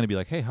 You're not going to be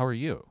like, "Hey, how are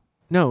you?"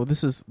 No,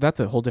 that's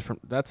a whole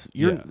different.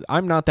 Yeah.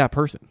 I'm not that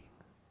person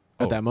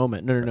at Oh. that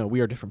moment. No. We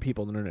are different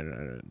people.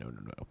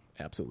 No.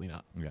 Absolutely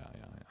not. Yeah.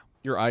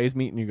 Your eyes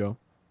meet and you go.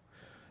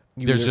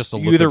 There's just a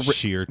look of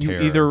sheer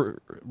terror. You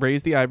either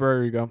raise the eyebrow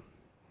or you go.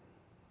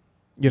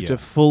 You have Yeah. to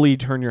fully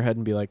turn your head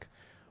and be like,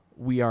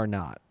 "We are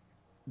not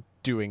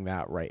doing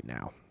that right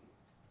now."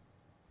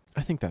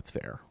 I think that's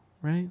fair,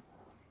 right?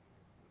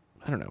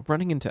 I don't know.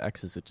 Running into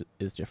exes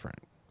is different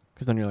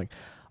because then you're like,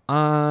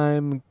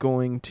 "I'm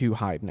going to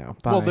hide now."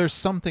 Bye. Well, there's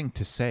something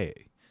to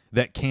say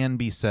that can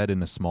be said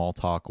in a small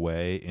talk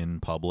way in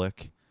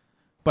public.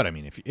 But I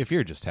mean, if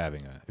you're just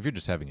having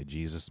a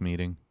Jesus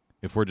meeting,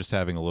 if we're just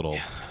having a little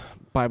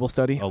Bible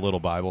study.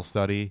 Bible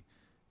study,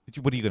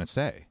 what are you going to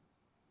say?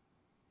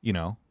 You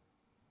know?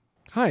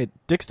 Hi,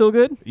 Dick still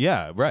good?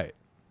 Yeah, right.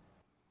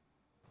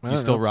 I You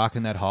don't still know.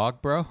 rocking that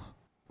hog, bro?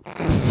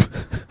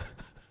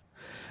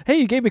 Hey,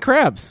 you gave me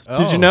crabs.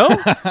 Did you know?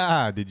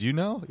 Did you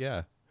know?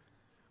 Yeah.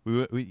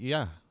 We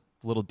yeah.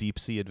 A little deep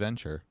sea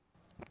adventure.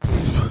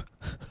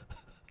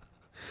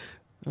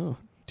 Oh,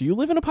 do you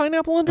live in a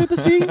pineapple under the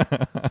sea?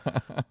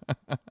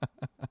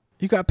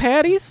 You got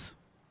patties?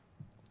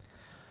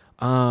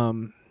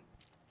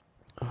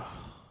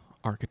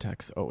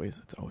 Architects always.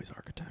 It's always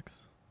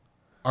architects.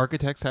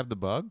 Architects have the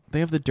bug? They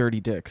have the dirty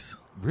dicks.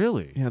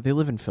 Really? Yeah, they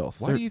live in filth.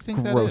 Why They're do you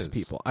think that gross is?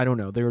 people? I don't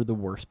know. They're the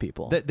worst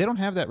people. They don't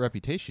have that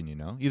reputation, you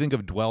know? You think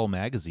of Dwell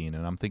magazine,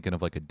 and I'm thinking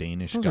of like a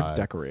Danish Those guy are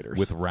decorators.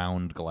 with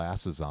round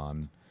glasses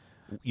on,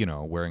 you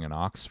know, wearing an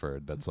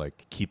Oxford that's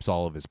like keeps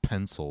all of his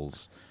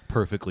pencils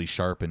perfectly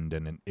sharpened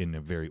and in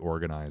a very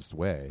organized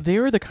way. They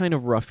are the kind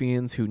of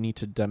ruffians who need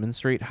to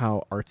demonstrate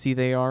how artsy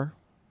they are.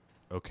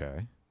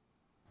 Okay.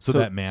 So So-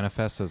 that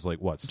manifests as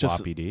like what? Just-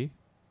 Sloppy D?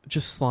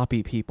 Just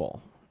sloppy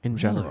people in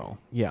general.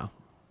 Yeah.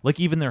 Like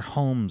even their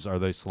homes, are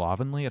they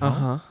slovenly at Uh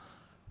home?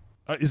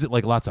 huh. Is it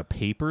like lots of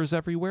papers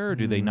everywhere, or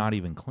do they not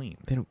even clean?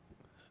 They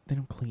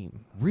don't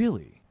clean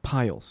Really?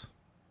 piles.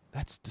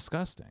 That's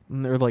disgusting.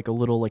 And they're like a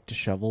little like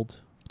disheveled.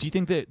 Do you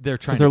think that they're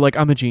trying Because they're like,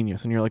 I'm a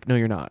genius, and you're like, no,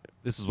 you're not.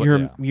 this is what You're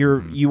yeah.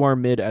 Mhm. you are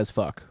mid as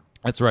fuck.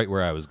 That's right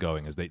where I was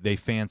going, is they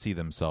fancy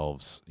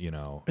themselves, you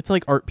know. It's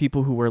like art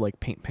people who wear like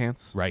paint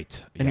pants,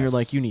 Right. and you're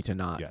like, yes. you need to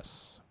not.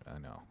 Yes. I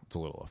know. It's a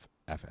little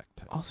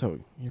affect.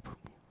 Also,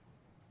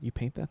 you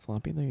paint that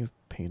sloppy, then you have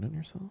paint on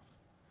yourself.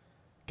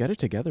 Get it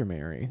together,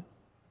 Mary.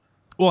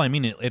 Well, I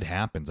mean, it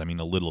happens. I mean,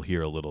 a little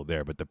here, a little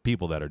there. But the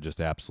people that are just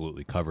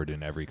absolutely covered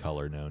in every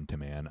color known to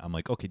man, I'm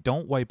like, okay,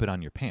 don't wipe it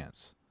on your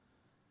pants.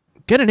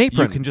 Get an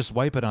apron. You can just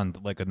wipe it on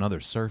like another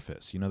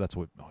surface. You know, that's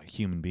what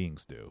human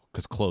beings do,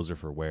 because clothes are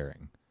for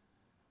wearing,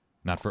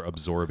 not for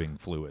absorbing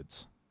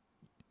fluids.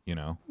 You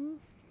know,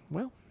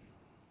 Well,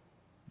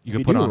 you If could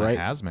you put do, on right?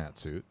 a hazmat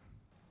suit.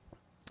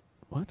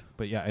 what?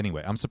 But yeah,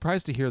 anyway, I'm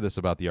surprised to hear this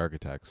about the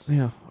architects.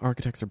 Yeah,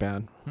 architects are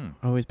bad.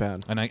 Always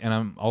bad. And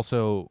I'm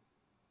also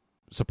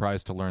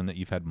surprised to learn that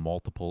you've had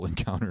multiple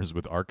encounters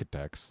with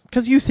architects.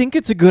 Because you think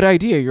it's a good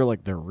idea. You're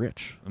like, they're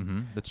rich.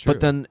 Mm-hmm. That's true.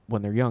 But then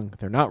when they're young,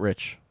 they're not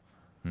rich.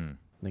 Hmm.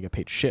 They get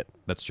paid shit.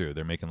 That's true.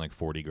 They're making like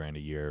 $40,000 a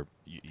year,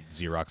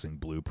 Xeroxing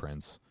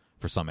blueprints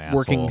for some asshole.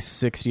 Working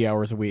 60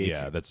 hours a week.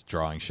 Yeah, that's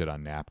drawing shit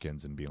on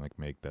napkins and being like,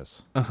 make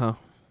this. Uh-huh.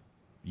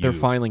 They're You-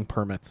 filing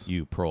permits.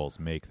 You proles,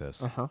 make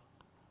this. Uh-huh.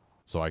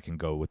 So I can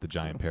go with the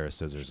giant pair of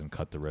scissors and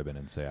cut the ribbon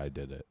and say I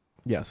did it.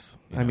 Yes.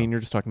 You I know. mean, you're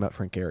just talking about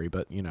Frank Gehry,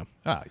 but, you know.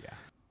 Ah, yeah.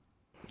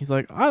 He's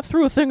like, I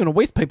threw a thing in a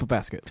waste paper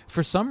basket.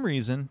 For some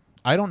reason,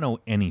 I don't know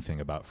anything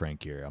about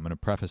Frank Gehry. I'm going to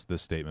preface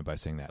this statement by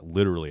saying that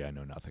literally I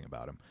know nothing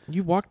about him.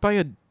 You walked by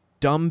a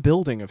dumb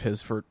building of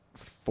his for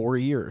 4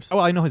 years. Oh,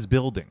 I know his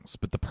buildings,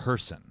 but the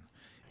person.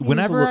 He's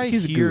Whenever a I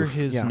hear goof,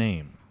 his yeah.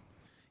 name,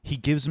 he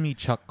gives me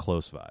Chuck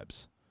Close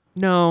vibes.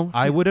 No.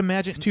 I would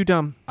imagine It's too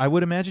dumb. I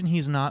would imagine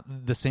he's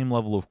not the same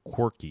level of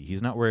quirky.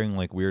 He's not wearing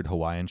like weird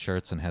Hawaiian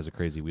shirts and has a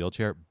crazy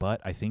wheelchair,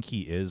 but I think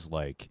he is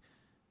like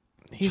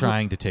He's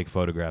trying to take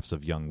photographs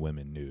of young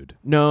women nude.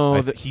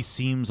 No. He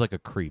seems like a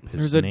creep. His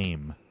There's a-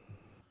 name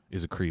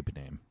is a creep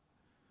name.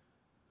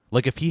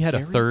 Like if he had a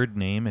Gary? third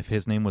name, if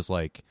his name was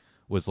like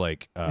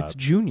it's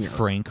Junior.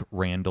 Frank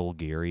Randall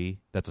Gehry,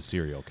 that's a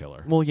serial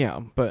killer. Well, yeah,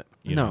 but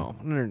You no.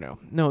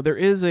 No, there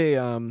is a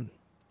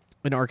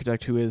an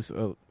architect who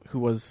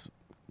was,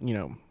 you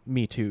know,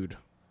 Me Too'd,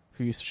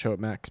 who used to show at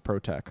Max Pro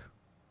Tech.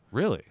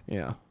 Really?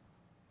 Yeah.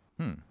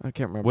 Hmm. I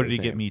can't remember. What did his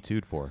he get name. Me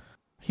Too'd for?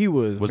 He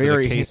was Was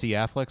very it a Casey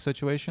Affleck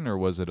situation, or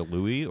was it a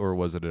Louis, or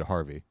was it a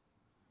Harvey?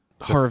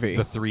 Harvey.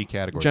 The three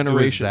categories. It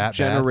was that bad?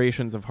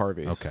 Generations of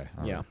Harveys. Okay,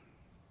 all Yeah. right.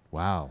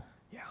 Wow.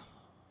 Yeah.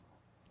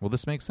 Well,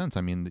 this makes sense.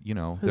 I mean, you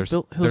know, His, they're his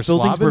buildings were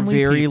slovenly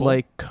very people.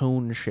 like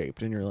cone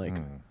shaped, and you're like,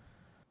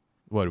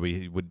 What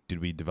did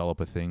we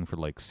develop a thing for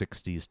like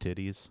 60s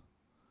titties?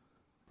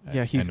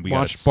 yeah, he's And we got it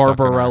watched stuck in our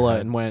Barbarella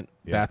head. and went,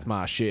 Yeah. that's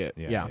my shit.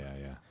 Yeah.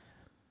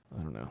 I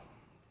don't know.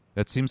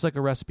 That seems like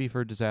a recipe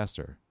for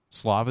disaster.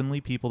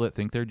 Slovenly people that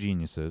think they're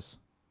geniuses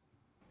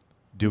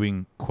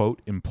doing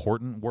quote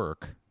important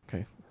work.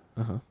 Okay.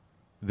 Uh-huh.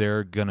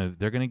 They're gonna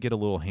get a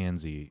little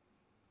handsy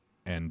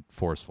and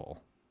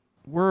forceful.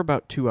 We're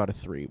about 2 out of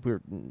 3.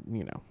 We're,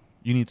 you know.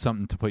 You need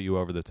something to put you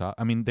over the top.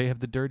 I mean, they have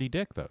the dirty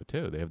dick though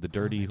too. They have the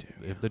dirty they do,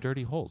 they have the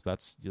dirty holes.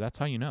 That's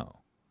how you know.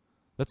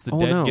 That's the Oh,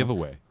 dead no.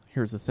 giveaway.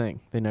 Here's the thing.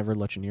 They never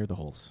let you near the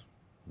holes.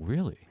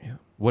 Really? Yeah.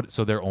 What?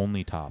 So they're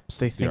only tops.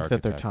 They the think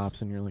that they're architects.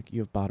 tops, and you're like, you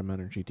have bottom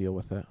energy, deal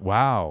with it.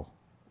 Wow.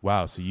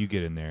 So you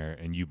get in there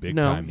and you big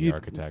time the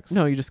architects.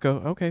 No, you just go,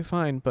 okay,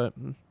 fine, but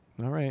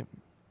all right.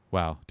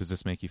 Wow. Does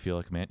this make you feel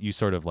like a man? You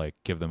sort of like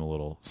give them a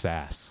little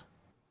sass.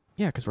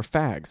 Yeah, because we're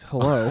fags.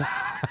 Hello.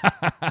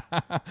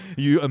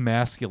 You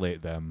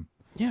emasculate them,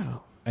 Yeah.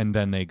 and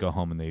then they go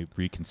home and they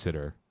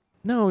reconsider.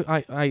 No,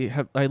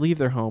 I leave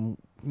their home,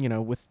 you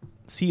know, with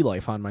sea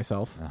life on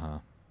myself. Uh huh.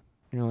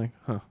 And you're like,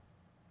 huh,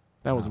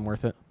 that wasn't Wow.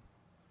 worth it.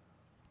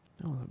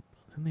 Oh,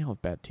 and they all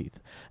have bad teeth.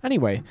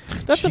 Anyway,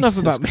 that's enough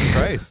about me.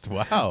 Christ.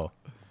 Wow.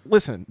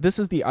 Listen, this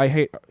is the I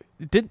hate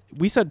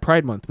we said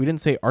Pride Month. We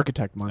didn't say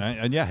Architect Month.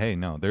 And yeah, hey,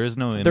 no, there is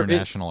no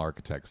International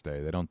Architects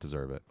Day. They don't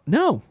deserve it.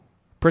 No.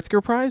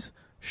 Pritzker Prize?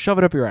 Shove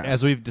it up your ass.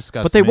 As we've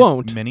discussed but they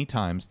won't. many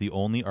times, the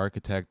only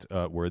architect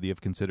worthy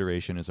of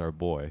consideration is our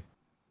boy,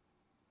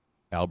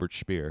 Albert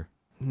Speer.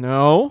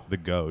 No. The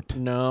GOAT.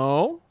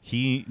 No.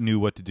 He knew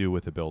what to do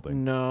with a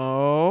building.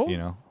 No. You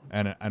know?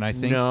 And I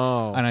think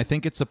No. and I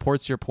think it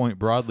supports your point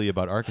broadly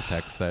about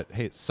architects that,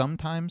 hey,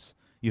 sometimes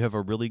you have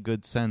a really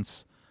good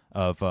sense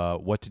of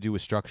what to do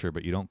with structure,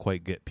 but you don't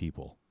quite get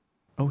people.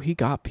 Oh, he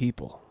got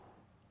people.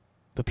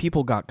 The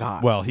people got.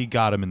 Well, he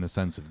got him in the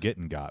sense of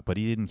getting got, but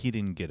he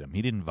didn't get him.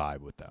 He didn't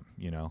vibe with them,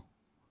 you know?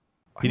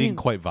 He didn't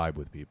quite vibe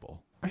with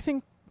people. I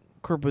think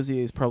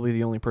Corbusier is probably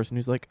the only person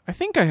who's like, I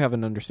think I have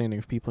an understanding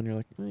of people, and you're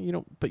like,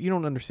 you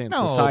don't understand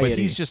society. But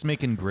he's just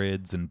making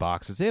grids and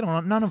boxes. They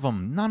don't. None of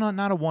them.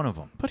 Not a one of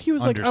them. But he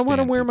was like, I want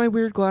to wear people. my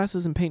weird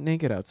glasses and paint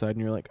naked outside, and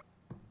you're like,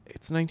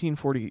 it's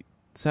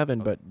 1947,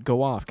 but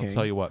go off, King. I'll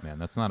tell you what, man.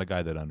 That's not a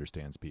guy that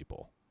understands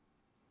people.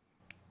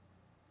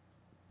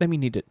 I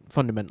mean, he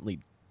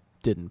fundamentally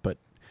didn't, but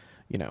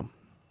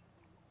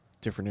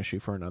different issue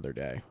for another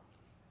day.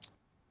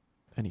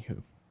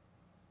 Anywho.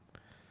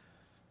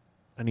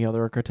 Any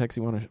other architects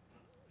you want to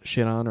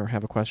shit on or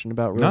have a question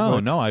about?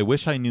 No. I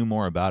wish I knew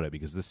more about it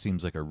because this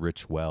seems like a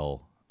rich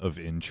well of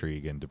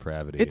intrigue and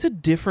depravity. It's a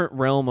different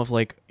realm of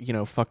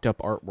fucked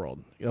up art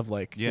world of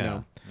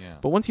yeah.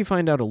 But once you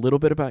find out a little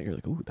bit about it, you're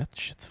like, ooh, that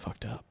shit's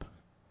fucked up.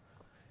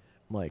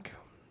 Like,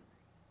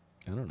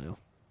 I don't know.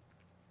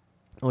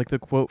 Like the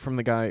quote from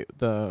the guy,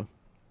 the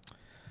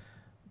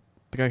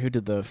guy who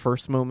did the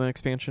first MoMA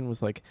expansion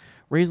was like,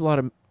 raise a lot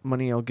of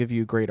money, I'll give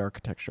you great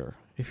architecture.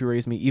 If you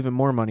raise me even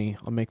more money,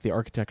 I'll make the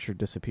architecture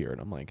disappear.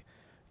 And I'm like,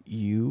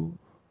 you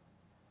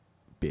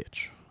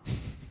bitch.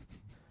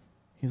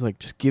 He's like,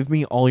 just give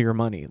me all your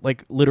money.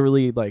 Like,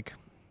 literally, like,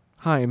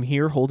 hi, I'm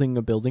here holding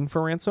a building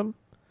for ransom.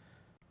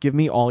 Give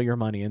me all your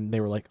money. And they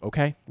were like,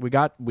 okay, we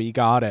got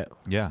it.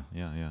 Yeah.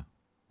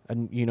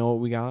 And you know what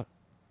we got?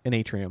 An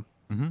atrium.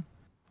 Mm-hmm.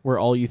 Where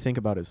all you think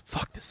about is,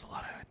 fuck, this is a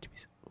lot of empty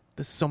space.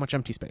 This is so much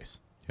empty space.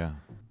 Yeah.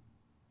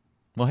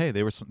 Well, hey,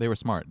 they were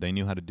smart. They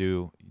knew how to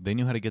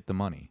get the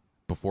money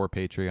before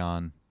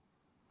Patreon,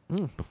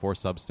 before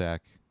Substack.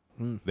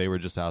 They were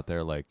just out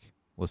there like,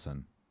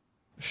 listen,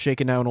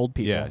 shaking down old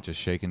people. Yeah, just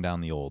shaking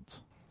down the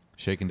olds,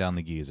 shaking down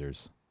the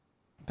geezers.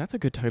 That's a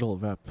good title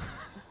of EP.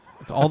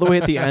 It's all the way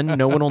at the end.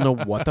 No one will know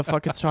what the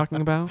fuck it's talking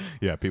about.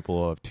 Yeah, people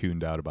will have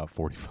tuned out about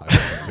 45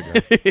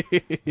 minutes ago.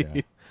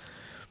 Yeah.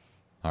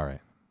 All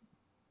right.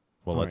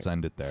 Well, let's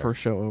end it there.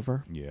 First show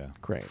over? Yeah.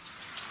 Great.